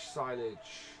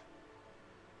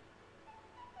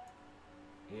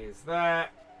is there.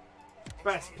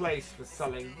 Best place for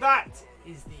selling that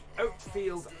is the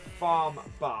Oakfield Farm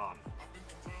barn.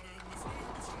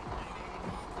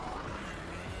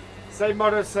 Same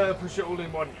motto, sir. Push it all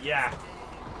in one. Yeah.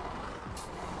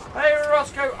 Hey,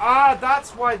 Roscoe. Ah,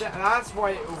 that's why it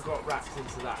all got wrapped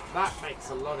into that. That makes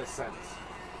a lot of sense.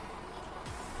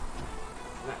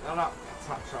 Let that up.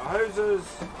 Touch our hoses.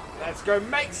 Let's go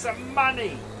make some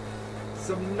money.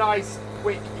 Some nice,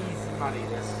 quick, easy money.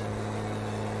 This.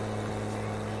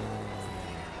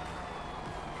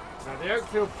 Now the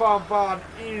Oakfield Farm barn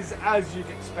is, as you'd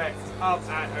expect, up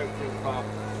at Oakfield Farm.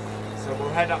 So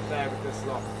we'll head up there with this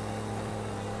lot.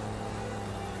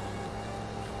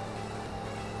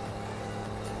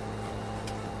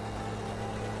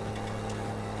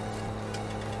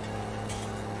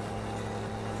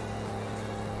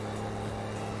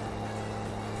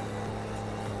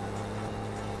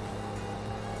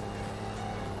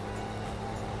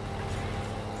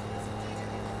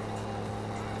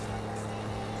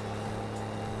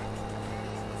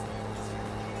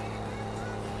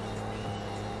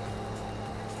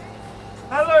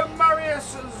 Hello,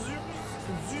 Marius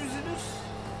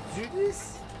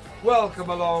Zudis. Welcome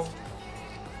along.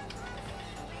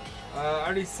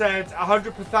 Only said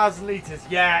 100 per 1,000 litres.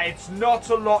 Yeah, it's not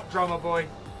a lot, drummer boy.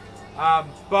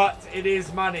 But it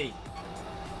is money.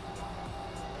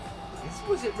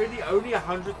 Was it really only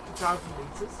 100 per 1,000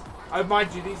 litres? Oh,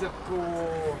 mind you, these are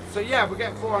for... So yeah, we're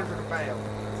getting 400 a bale.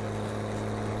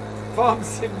 Farm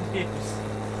Sim News.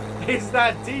 Is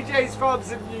that DJ's Farm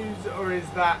Sim News or is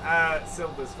that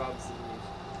Silver's Farm Sim News?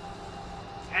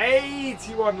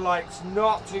 81 likes,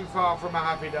 not too far from a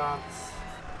happy dance.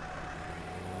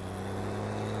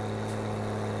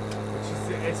 Which is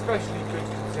especially good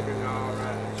considering our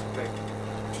thing.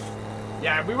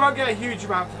 Yeah, we won't get a huge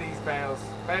amount for these bales.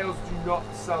 Bales do not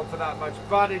sell for that much,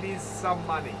 but it is some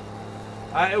money.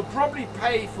 It'll probably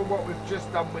pay for what we've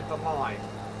just done with the lime.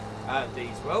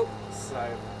 These will.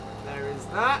 So there is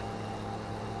that.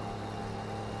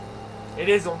 It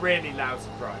is a really lousy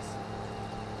price.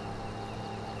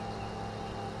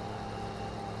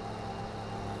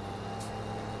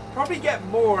 Probably get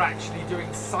more actually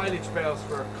doing silage bales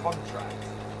for a contract.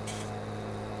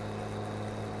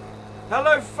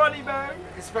 Hello, Funny Bone,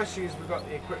 especially as we've got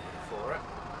the equipment for it.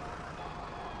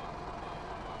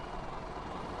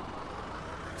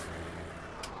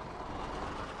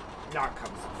 Now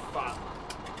comes the fun.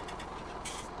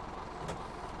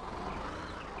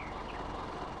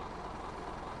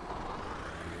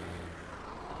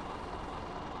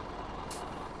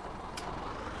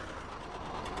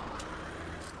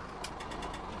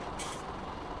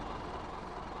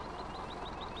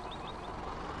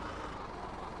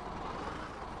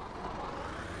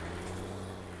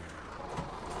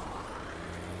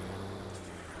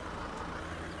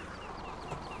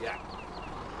 Yeah.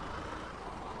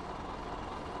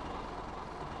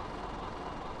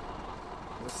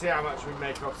 We'll see how much we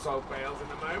make off sold bales in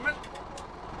a moment.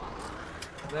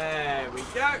 There we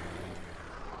go.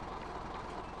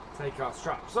 Take our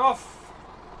straps off.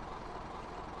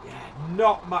 Yeah,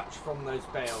 not much from those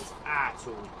bales at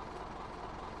all.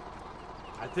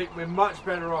 I think we're much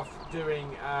better off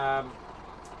doing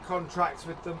contracts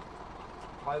with them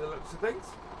by the looks of things.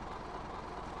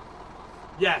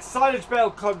 Yeah, silage bale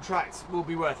contracts will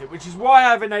be worth it, which is why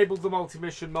I've enabled the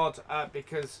multi-mission mod,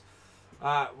 because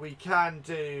we can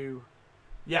do...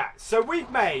 Yeah, so we've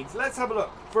made, let's have a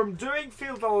look. From doing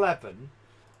field 11,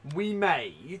 we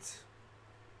made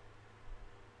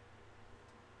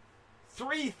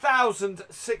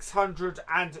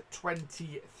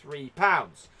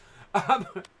 £3,623.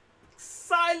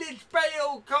 Silage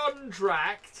bale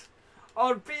contract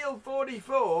on field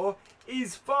 44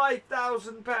 is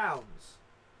 £5,000.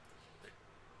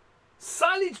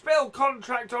 Silage bale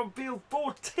contract on field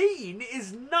 14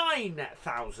 is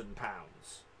 £9,000.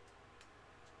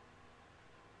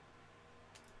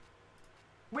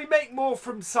 We make more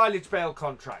from silage bale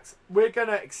contracts. We're going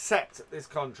to accept this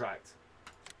contract.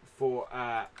 for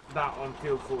that on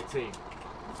field 14.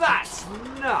 That's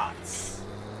nuts.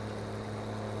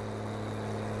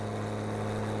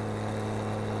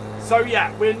 So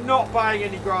yeah, we're not buying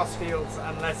any grass fields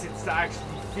unless it's to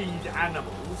actually feed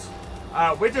animals.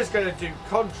 We're just going to do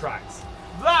contracts.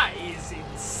 That is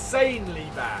insanely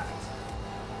bad.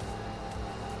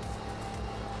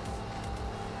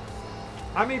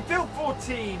 I mean, field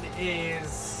 14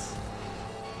 is...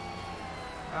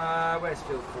 where's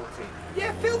field 14?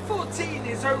 Yeah, field 14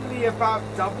 is only about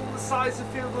double the size of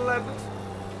field 11.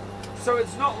 So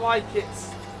it's not like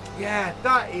it's... Yeah,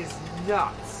 that is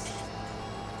nuts.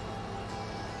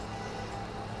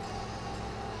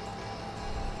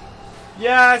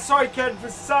 Yeah, sorry, Ken. For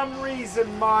some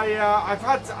reason, my I've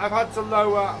had to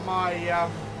lower my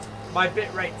my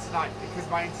bit rate tonight because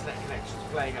my internet connection's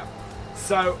playing up.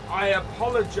 So I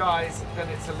apologise that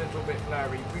it's a little bit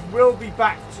blurry. We will be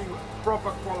back to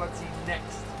proper quality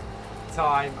next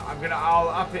time. I'll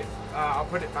up it. I'll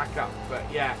put it back up. But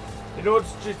yeah, in order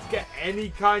to just get any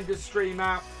kind of stream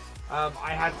out,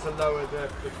 I had to lower the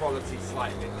quality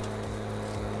slightly.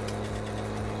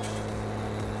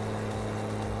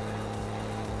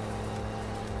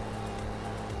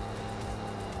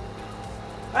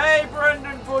 Hey,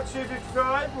 Brendan,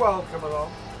 4255, welcome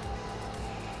along.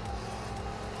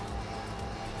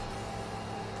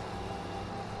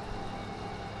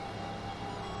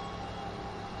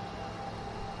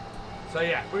 So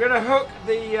yeah, we're going to hook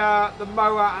the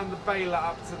mower and the baler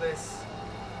up to this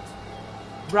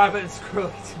rabbit and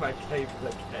squirrel to my cable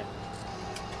again.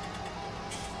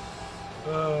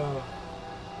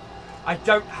 I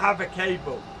don't have a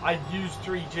cable. I use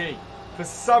 3G. For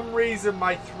some reason,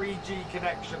 my 3G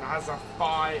connection has a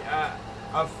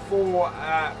 4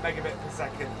 megabit per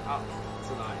second up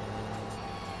tonight.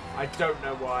 I don't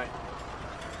know why.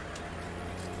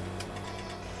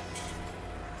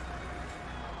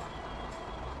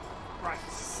 Right,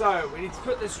 so we need to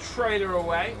put this trailer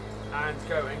away and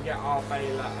go and get our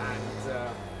baler and...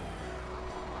 but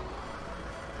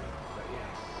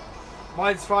yeah.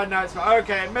 Mine's fine now, it's fine.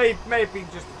 Okay, it may have been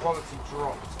just the quality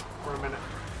dropped for a minute.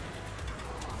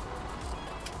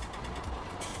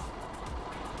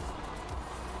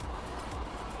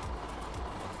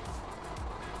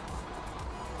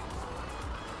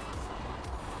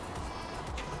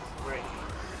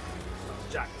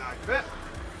 Jackknife it.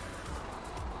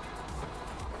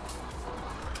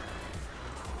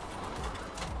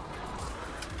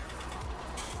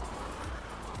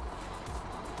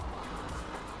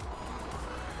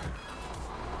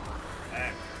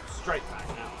 Straight back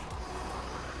now.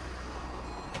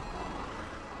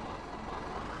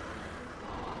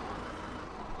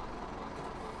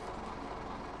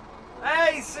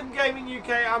 Hey, Sim Gaming UK,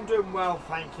 I'm doing well,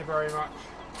 thank you very much.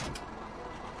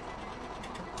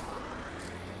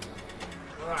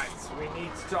 Right, so we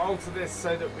need to alter this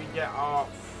so that we get our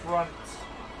front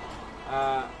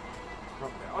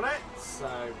bit on it.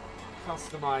 So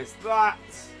customize that.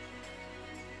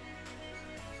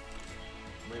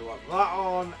 We want that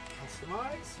on.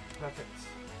 Customize. Perfect.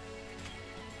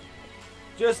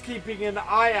 Just keeping an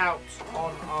eye out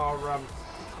on our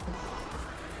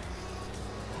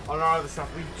other stuff.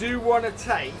 We do want to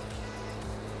take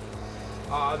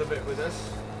our other bit with us.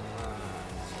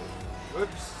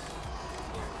 Whoops.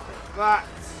 That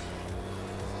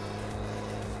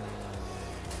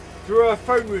through a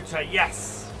phone router,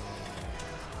 yes,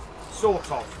 sort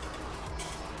of.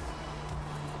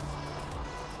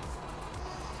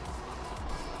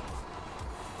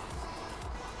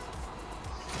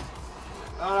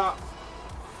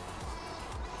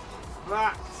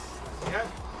 That there we go.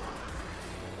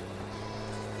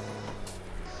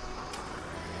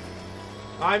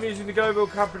 I'm using the Global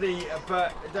company,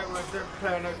 but don't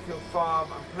play on Oakfield Farm.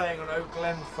 I'm playing on Oak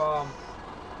Glen Farm.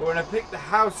 But when I pick the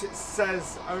house, it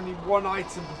says only one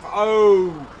item.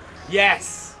 Oh,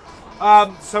 yes.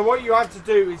 So what you have to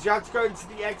do is you have to go into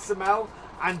the XML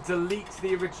and delete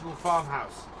the original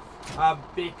farmhouse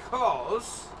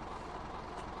because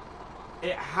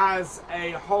it has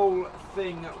a whole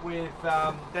thing with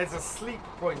there's a sleep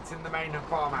point in the main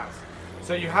farmhouse.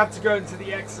 So you have to go into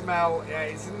the XML,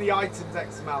 it's in the items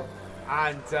XML,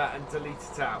 and delete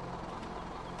it out.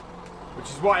 Which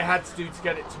is what I had to do to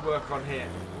get it to work on here.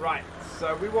 Right,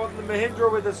 so we want the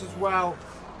Mahindra with us as well,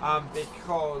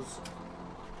 because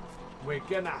we're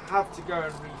going to have to go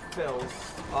and refill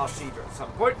our seeder at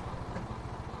some point.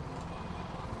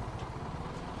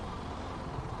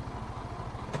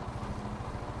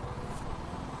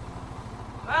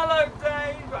 Hello,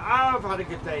 Dave. I've had a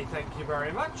good day, thank you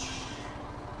very much.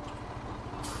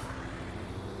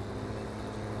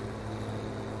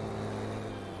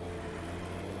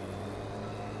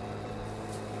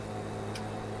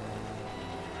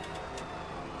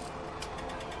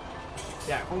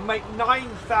 Yeah, we'll make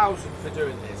 9,000 for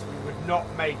doing this. We would not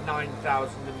make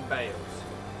 9,000 in bales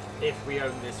if we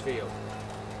own this field.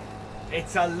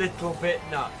 It's a little bit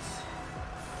nuts.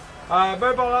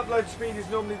 Mobile upload speed is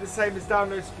normally the same as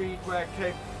download speed where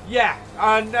yeah,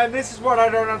 and this is what I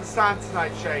don't understand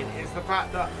tonight, Shane, is the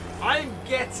fact that I'm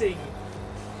getting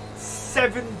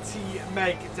 70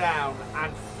 meg down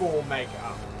and 4 meg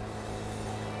up.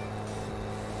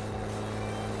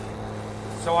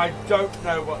 So I don't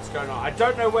know what's going on. I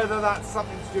don't know whether that's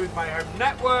something to do with my home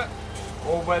network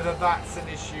or whether that's an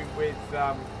issue with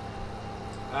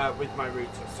my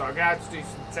router. So I'm going to have to do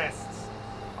some tests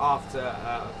after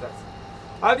that.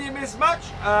 Have you missed much?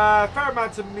 Fair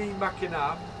amount of me mucking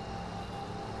up.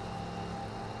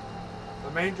 The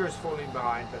Mahindra is falling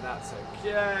behind, but that's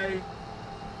okay.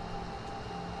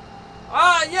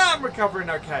 Yeah, I'm recovering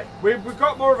okay. We've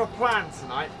got more of a plan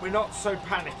tonight. We're not so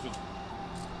panicky.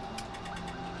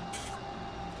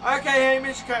 Okay,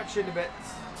 Hamish, catch you in a bit.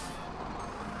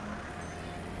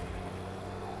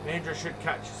 Mahindra should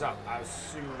catch us up as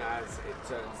soon as it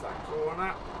turns that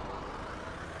corner.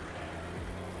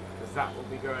 Because that will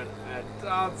be going a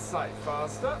darn sight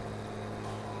faster.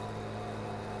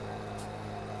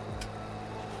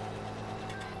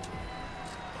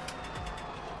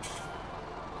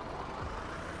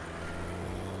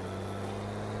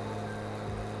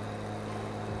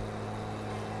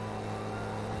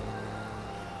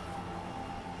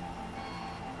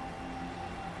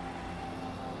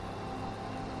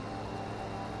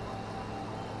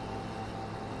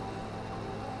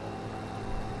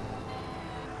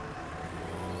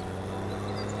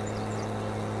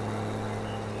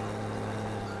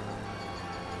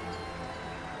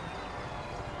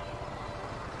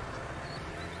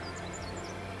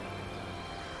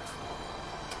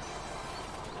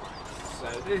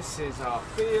 This is our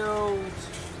field.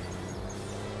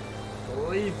 We'll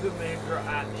leave the Mahindra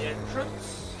at the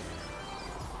entrance.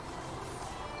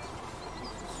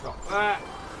 Stop that.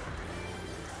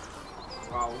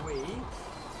 While we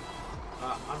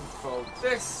unfold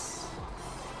this.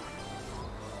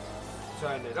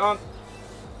 Turn it on.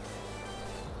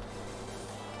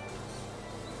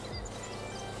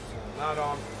 Turn that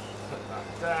on. Put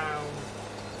that down.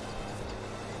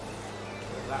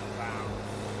 Put that down.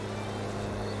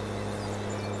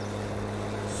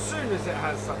 As soon as it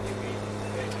has something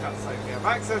it cuts like we have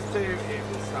access to, it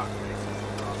will start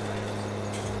processing our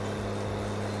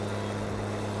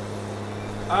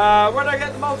data. Where did I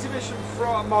get the multi-mission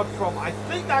mod from? I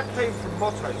think that came from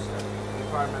Mottoster,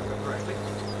 if I remember correctly.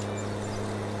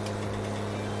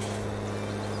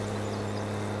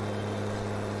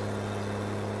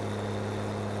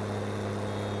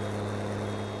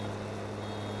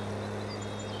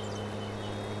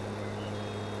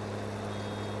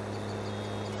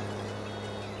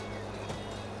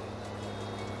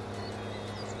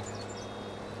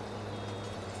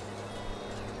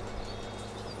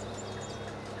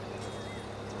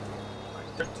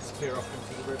 Don't disappear off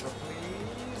into the river,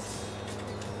 please.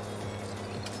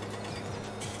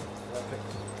 Perfect.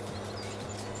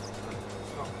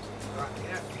 Stop that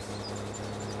yet.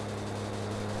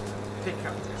 Pick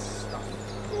up this stuff in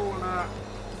the corner.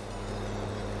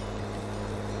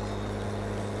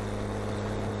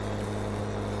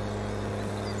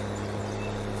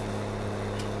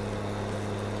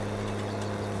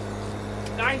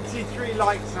 $93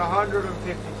 likes,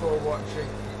 154 watching.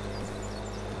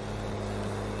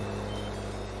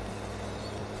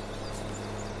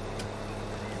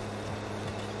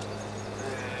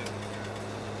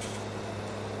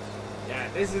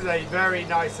 This is a very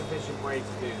nice, efficient way to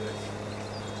do this.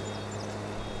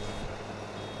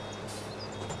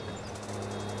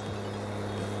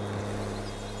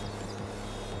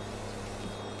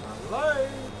 Unload.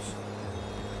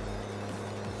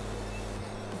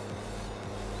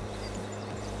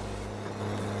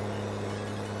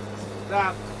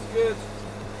 That's good.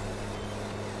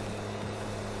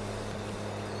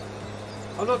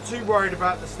 I'm not too worried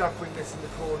about the stuff we miss in the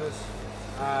corners.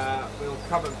 We'll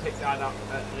come and pick that up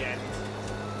at the end.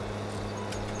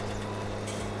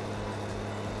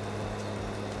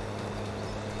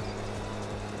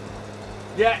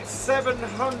 Yeah,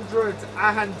 700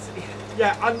 and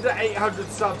yeah, under 800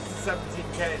 subs to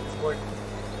 17k at this point.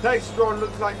 Text drawn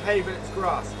looks like hay, but it's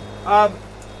grass.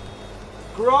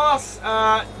 Grass.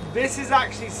 This is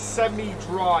actually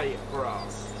semi-dry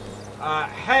grass.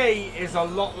 Hay is a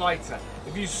lot lighter.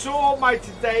 If you saw my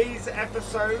today's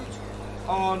episode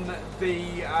on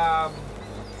the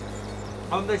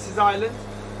on This Is Island,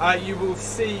 you will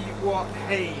see what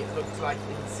hay looks like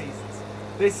in seasons.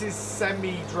 This is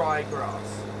semi-dry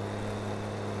grass.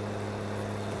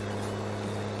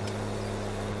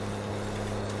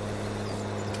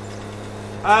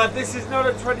 This is not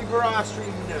a 24-hour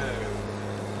stream, no.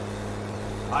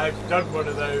 I've done one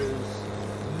of those.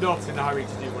 Not in a hurry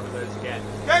to do one of those again.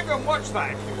 Go and watch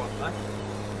that if you want, though.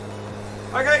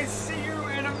 Okay, see you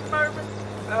in a moment,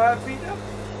 Peter.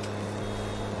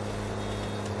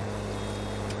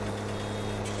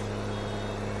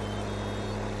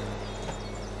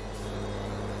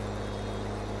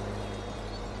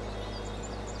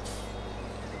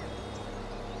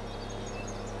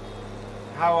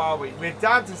 How are we? We're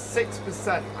down to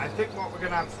 6%. I think what we're going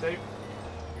to have to do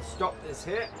is stop this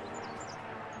here.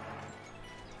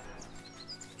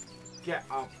 Get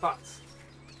our butts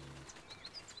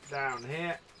down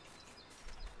here.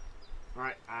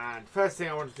 Right, and first thing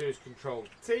I want to do is Control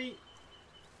T.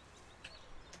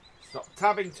 Stop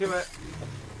tabbing to it.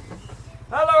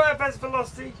 Hello, FS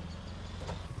Velocity.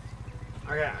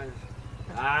 Okay.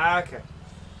 Okay.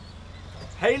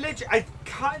 Haylage,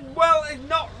 well,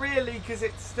 not really, because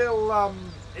it's still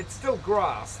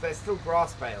grass. There's still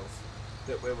grass bales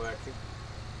that we're working.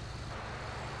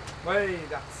 Wait,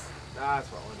 that's what I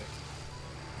want to do.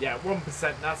 Yeah,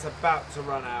 1%. That's about to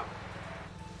run out.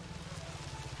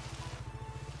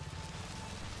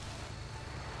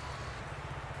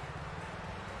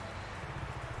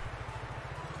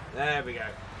 There we go.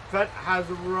 That has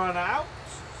run out,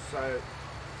 so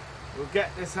we'll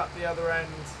get this up the other end.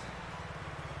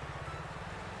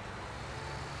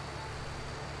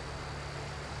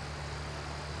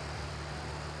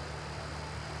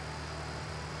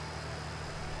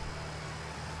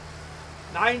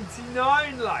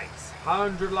 $99 likes,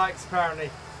 100 likes apparently.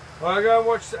 Well, I'll go and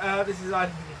watch. This is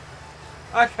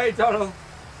okay, Donald.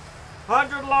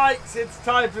 100 likes. It's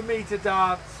time for me to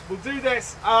dance. We'll do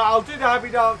this. I'll do the happy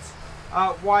dance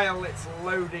while it's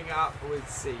loading up with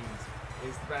seed.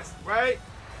 Is the best way.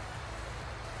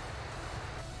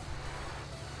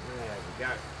 There we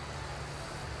go.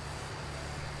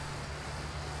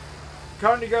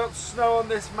 Currently got snow on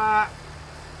this map.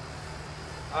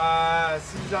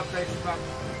 Seems updated map.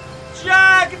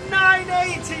 Jag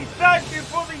 980, thank you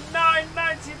for the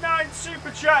 $9.99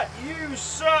 super chat. You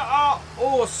sir are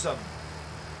awesome.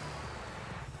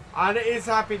 And it is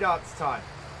happy dance time.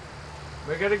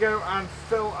 We're gonna go and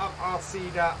fill up our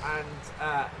cedar and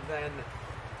then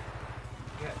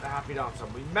get the happy dance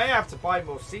on. We may have to buy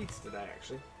more seeds today,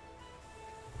 actually.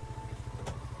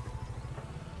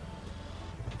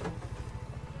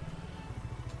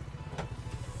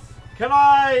 Can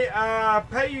I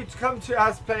pay you to come to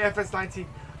us play FS19?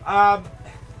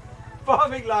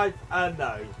 Farming Life?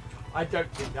 No. I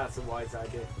don't think that's a wise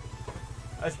idea.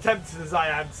 As tempted as I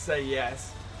am to say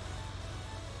yes.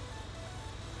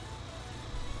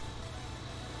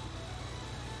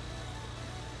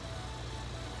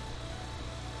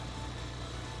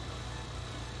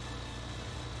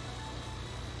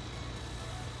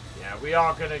 Yeah, we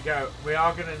are gonna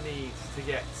need to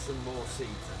get some more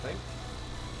seeds, I think.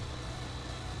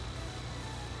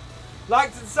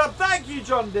 Liked and sub, thank you,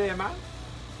 John Deere, man.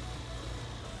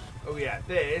 Oh yeah,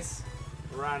 this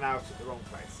ran out at the wrong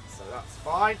place, so that's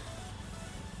fine.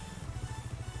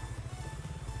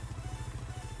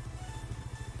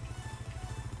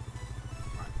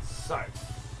 Right, so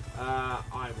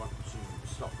I want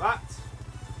to stop that.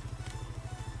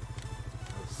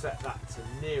 I'll set that to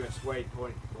nearest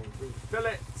waypoint. We'll refill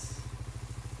it.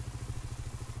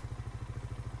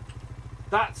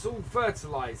 That's all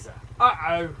fertilizer.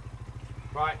 Uh-oh.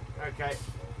 Right, okay.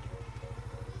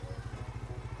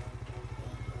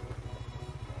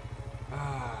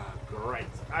 Ah, great.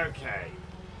 Okay.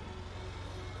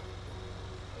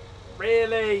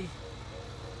 Really?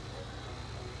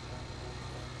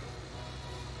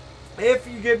 If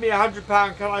you give me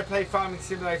 £100, can I play Farming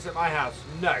Simulator at my house?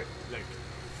 No, Luke.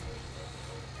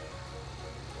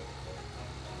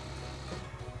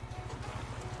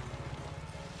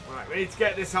 Right, we need to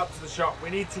get this up to the shop. We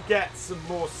need to get some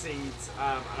more seeds.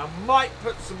 And I might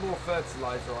put some more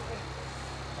fertilizer on here.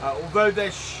 Although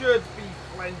there should be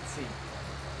plenty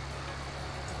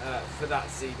for that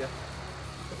cedar.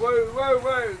 Whoa, whoa,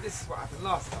 whoa. This is what happened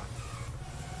last time.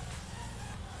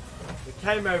 We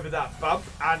came over that bump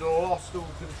and lost all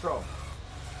control.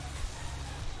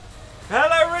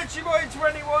 Hello, Richie Boy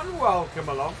 21. Welcome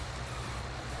along.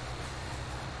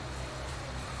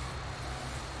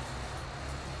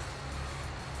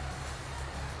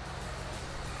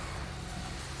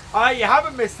 You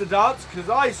haven't missed the dance because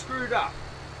I screwed up.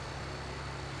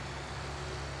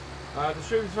 The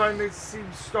stream's phone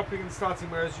seems stopping and starting,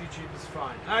 whereas YouTube is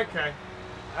fine. Okay,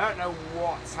 I don't know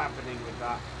what's happening with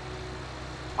that.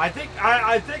 I think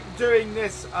doing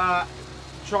this,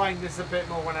 trying this a bit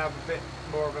more when I have a bit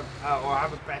more of a, or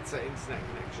have a better internet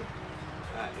connection,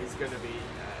 is going to be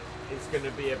is going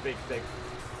to be a big thing.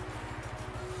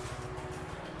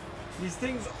 These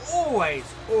things always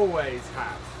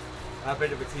have a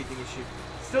bit of a teething issue.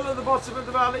 Still at the bottom of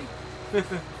the valley.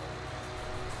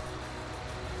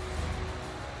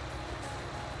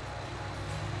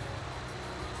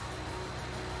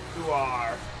 You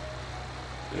are.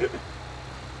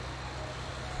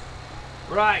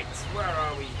 Right, where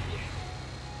are we?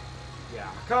 Yeah,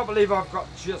 I can't believe I've got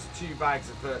just 2 bags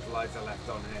of fertilizer left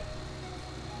on here.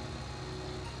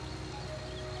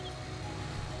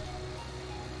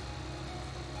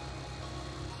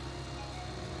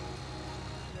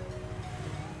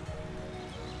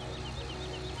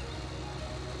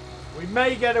 We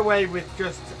may get away with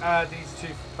just these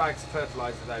 2 bags of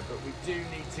fertilizer though, but we do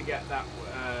need to get that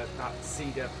that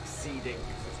seeder seeding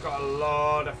because it's got a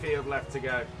lot of field left to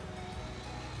go.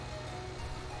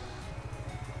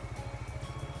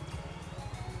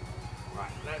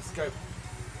 Right, let's go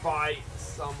buy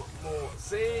some more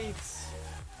seeds.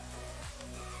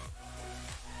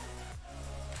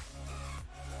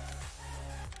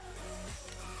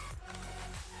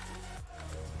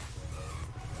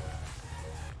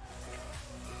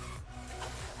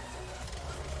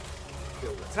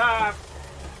 Fill the tap.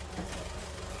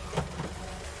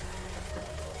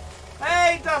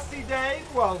 Hey, Dusty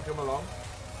Dave, welcome along.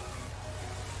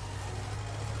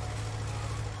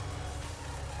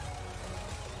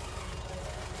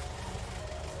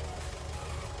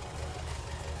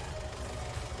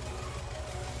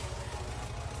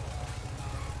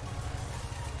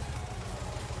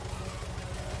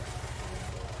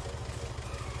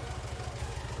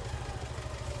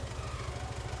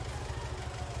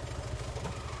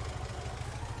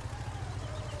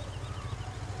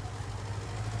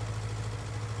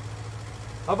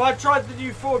 Have I tried the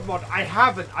new Ford mod? I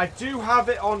haven't. I do have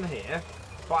it on here,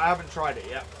 but I haven't tried it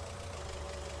yet.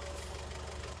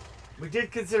 We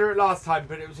did consider it last time,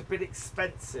 but it was a bit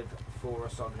expensive for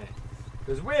us on here.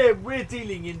 Because we're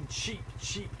dealing in cheap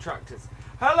tractors.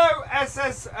 Hello,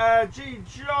 SSG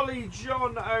Jolly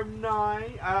John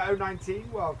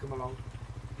 019. Welcome along.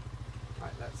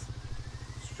 Right, let's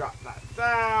strap that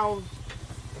down.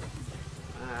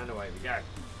 And away we go.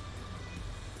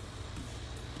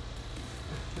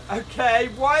 Okay,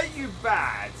 why are you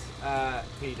bad,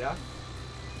 Peter?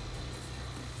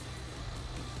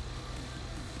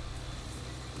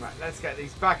 Right, let's get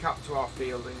these back up to our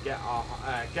field and get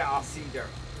our seeder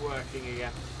working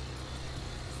again.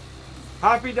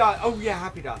 Happy dance! Oh yeah,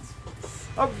 happy dance!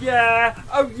 Oh yeah!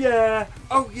 Oh yeah!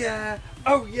 Oh yeah!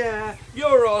 Oh yeah!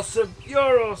 You're awesome!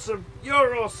 You're awesome!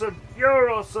 You're awesome! You're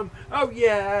awesome! Oh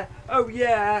yeah! Oh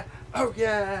yeah! Oh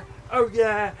yeah! Oh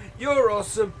yeah! You're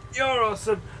awesome! You're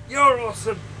awesome! You're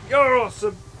awesome! You're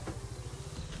awesome!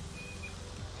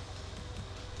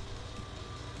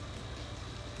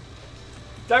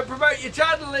 Don't promote your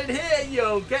channel in here,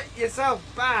 you'll get yourself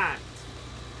banned.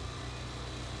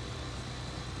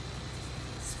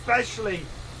 Especially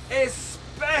if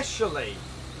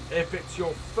it's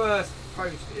your first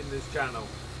post in this channel,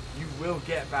 you will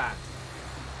get banned.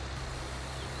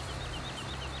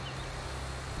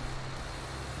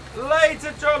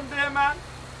 Later, John Dearman.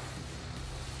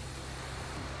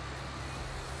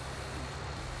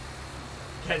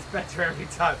 Gets better every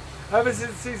time. Ever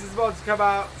since season's mods come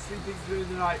out, sleeping through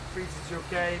the night freezes your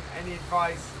game. Any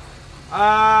advice?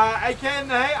 Again,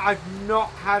 hey, I've not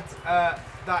had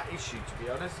that issue, to be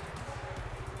honest.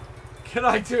 Can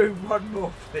I do one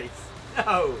more, please?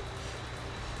 No.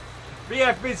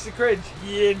 BF Mr. Cringe,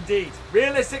 yeah, indeed.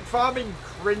 Realistic farming,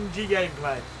 cringy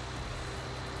gameplay.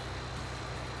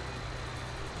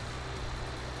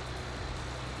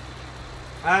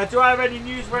 Do I have any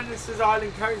news when this is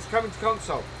Island is coming to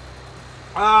console?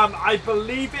 I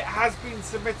believe it has been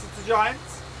submitted to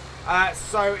Giants,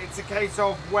 so it's a case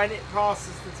of when it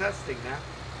passes the testing now.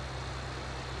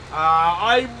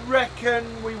 I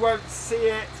reckon we won't see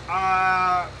it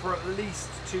for at least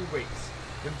 2 weeks.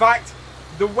 In fact,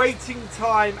 the waiting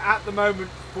time at the moment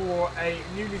for a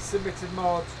newly submitted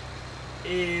mod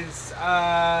is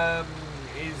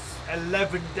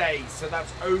 11 days, so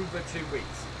that's over 2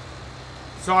 weeks.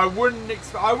 So I wouldn't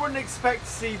expect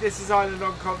to see This Is Island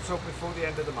on console before the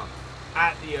end of the month,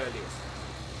 at the earliest.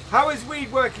 How is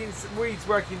weeds working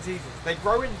seasons? They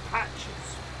grow in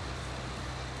patches.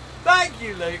 Thank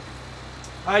you, Luke.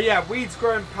 Yeah, weeds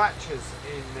grow in patches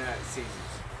in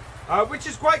seasons, which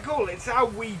is quite cool. It's how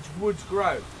weeds would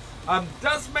grow.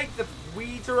 Does make the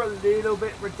weeder a little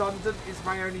bit redundant, is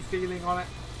my only feeling on it.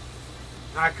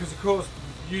 Because of course,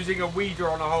 using a weeder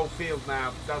on a whole field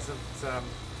now doesn't.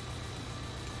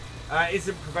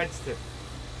 Isn't preventative.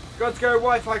 Got to go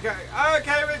Wi-Fi go.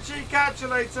 Okay, Richie, catch you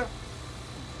later.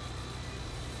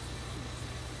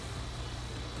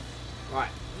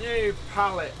 new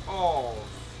pallet of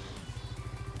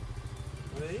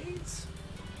these.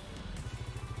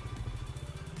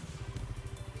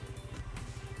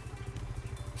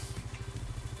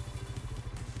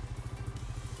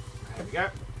 There we go.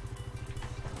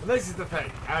 And this is the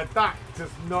thing, that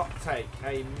does not take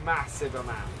a massive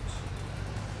amount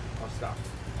of stuff.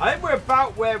 I think we're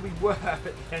about where we were at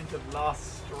the end of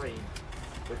last stream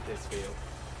with this field.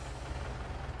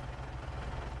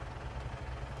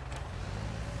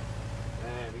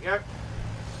 There we go.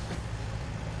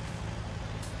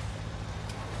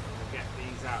 We'll get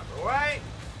these out of the way.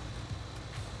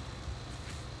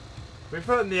 If we put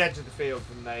them on the edge of the field,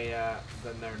 then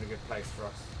they're in a good place for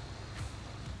us.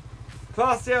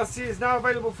 Class DLC is now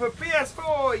available for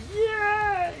PS4.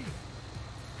 Yay!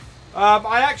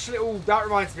 I actually, oh, that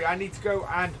reminds me, I need to go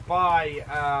and buy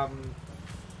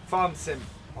Farm Sim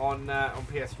on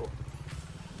PS4.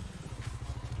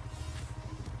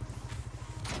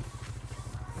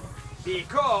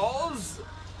 Because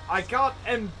I can't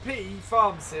MP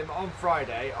Farm Sim on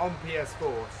Friday on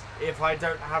PS4 if I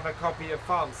don't have a copy of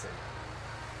Farm Sim.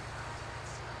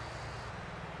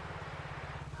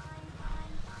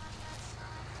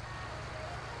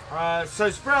 So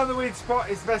spray on the weed spot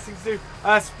is the best thing to do.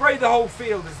 Spray the whole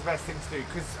field is the best thing to do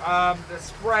because the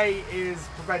spray is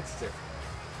preventative,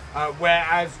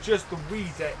 whereas just the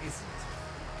weeder isn't.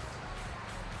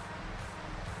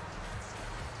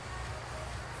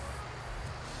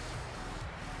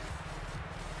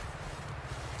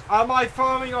 Am I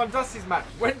farming on Dusty's map?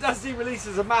 When Dusty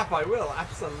releases a map, I will,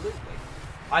 absolutely.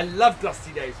 I love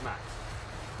Dusty Dave's maps.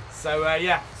 So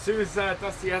yeah, as soon as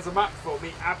Dusty has a map for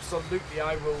me, absolutely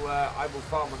I will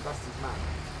farm on Dusty's map.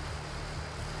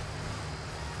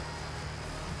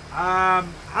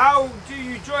 How do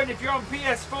you join if you're on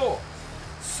PS4?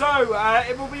 So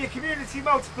it will be a community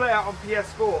multiplayer on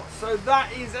PS4. So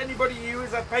that is anybody who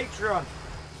is a Patreon,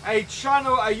 a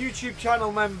YouTube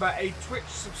channel member, a Twitch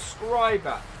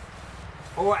subscriber,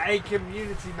 or a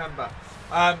community member.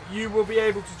 You will be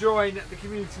able to join the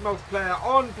community multiplayer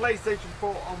on PlayStation 4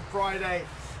 on Friday.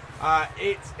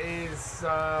 It is,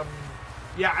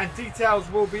 yeah, and details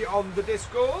will be on the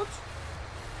Discord.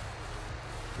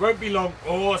 Won't be long.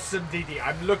 Awesome, DD.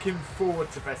 I'm looking forward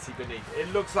to Bessie Beneath.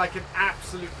 It looks like an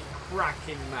absolutely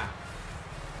cracking map.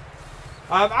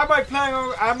 Am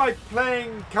I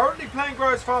currently playing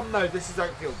Growers Farm? No, this is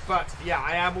Oakfield. But yeah,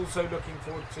 I am also looking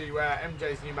forward to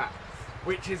MJ's new map,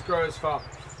 which is Growers Farm.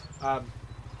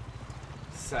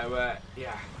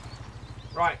 Yeah.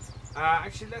 Right.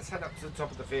 Actually, let's head up to the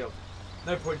top of the field.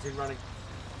 No point in running.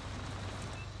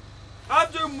 I'm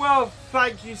doing well,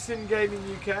 thank you, Sim Gaming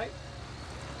UK.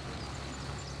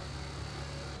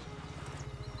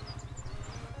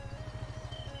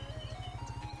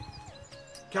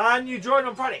 Can you join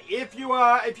on Friday? If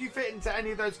you fit into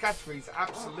any of those categories,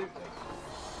 absolutely.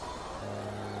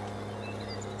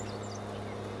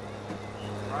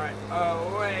 Right,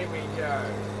 away we go.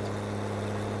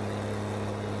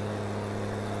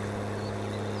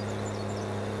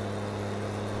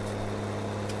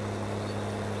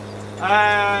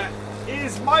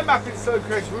 Is my map in slow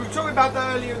creation? We were talking about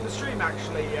that earlier in the stream,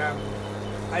 actually,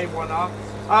 A1R.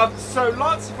 So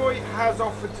Lance Boy has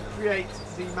offered to create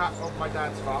the map of my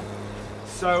dad's farm.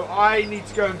 So I need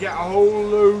to go and get a whole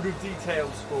load of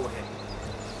details for him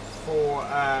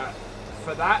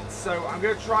for that. So I'm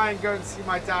going to try and go and see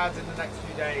my dad in the next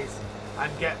few days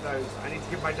and get those. I need to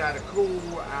give my dad a call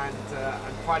and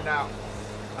find out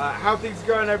how things are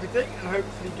going and everything, and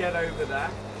hopefully get over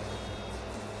there.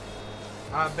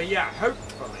 But yeah,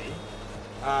 hopefully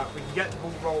we can get the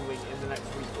ball rolling in the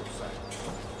next week or so.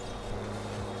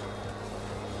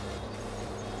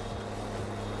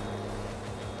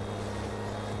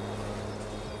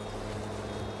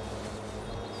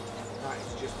 That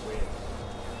is just weird.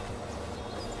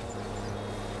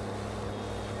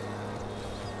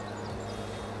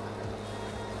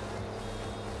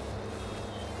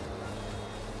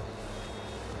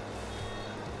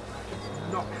 That is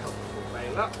not helpful,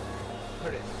 Baylor.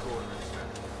 Put it in the corner instead.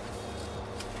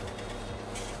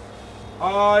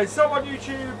 Sub on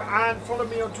YouTube and follow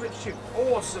me on Twitch too.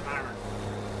 Awesome,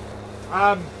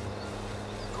 Aaron.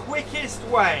 Quickest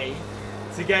way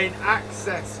to gain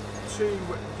access to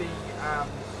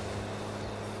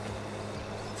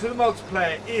the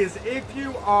multiplayer is if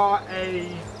you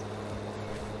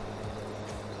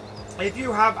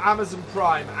have Amazon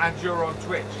Prime and you're on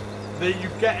Twitch, then you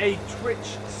get a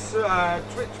Twitch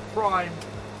Prime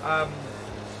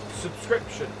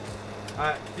subscription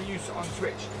for use on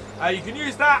Twitch. You can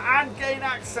use that and gain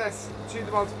access to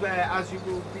the multiplayer, as you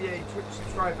will be a Twitch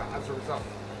subscriber as a result.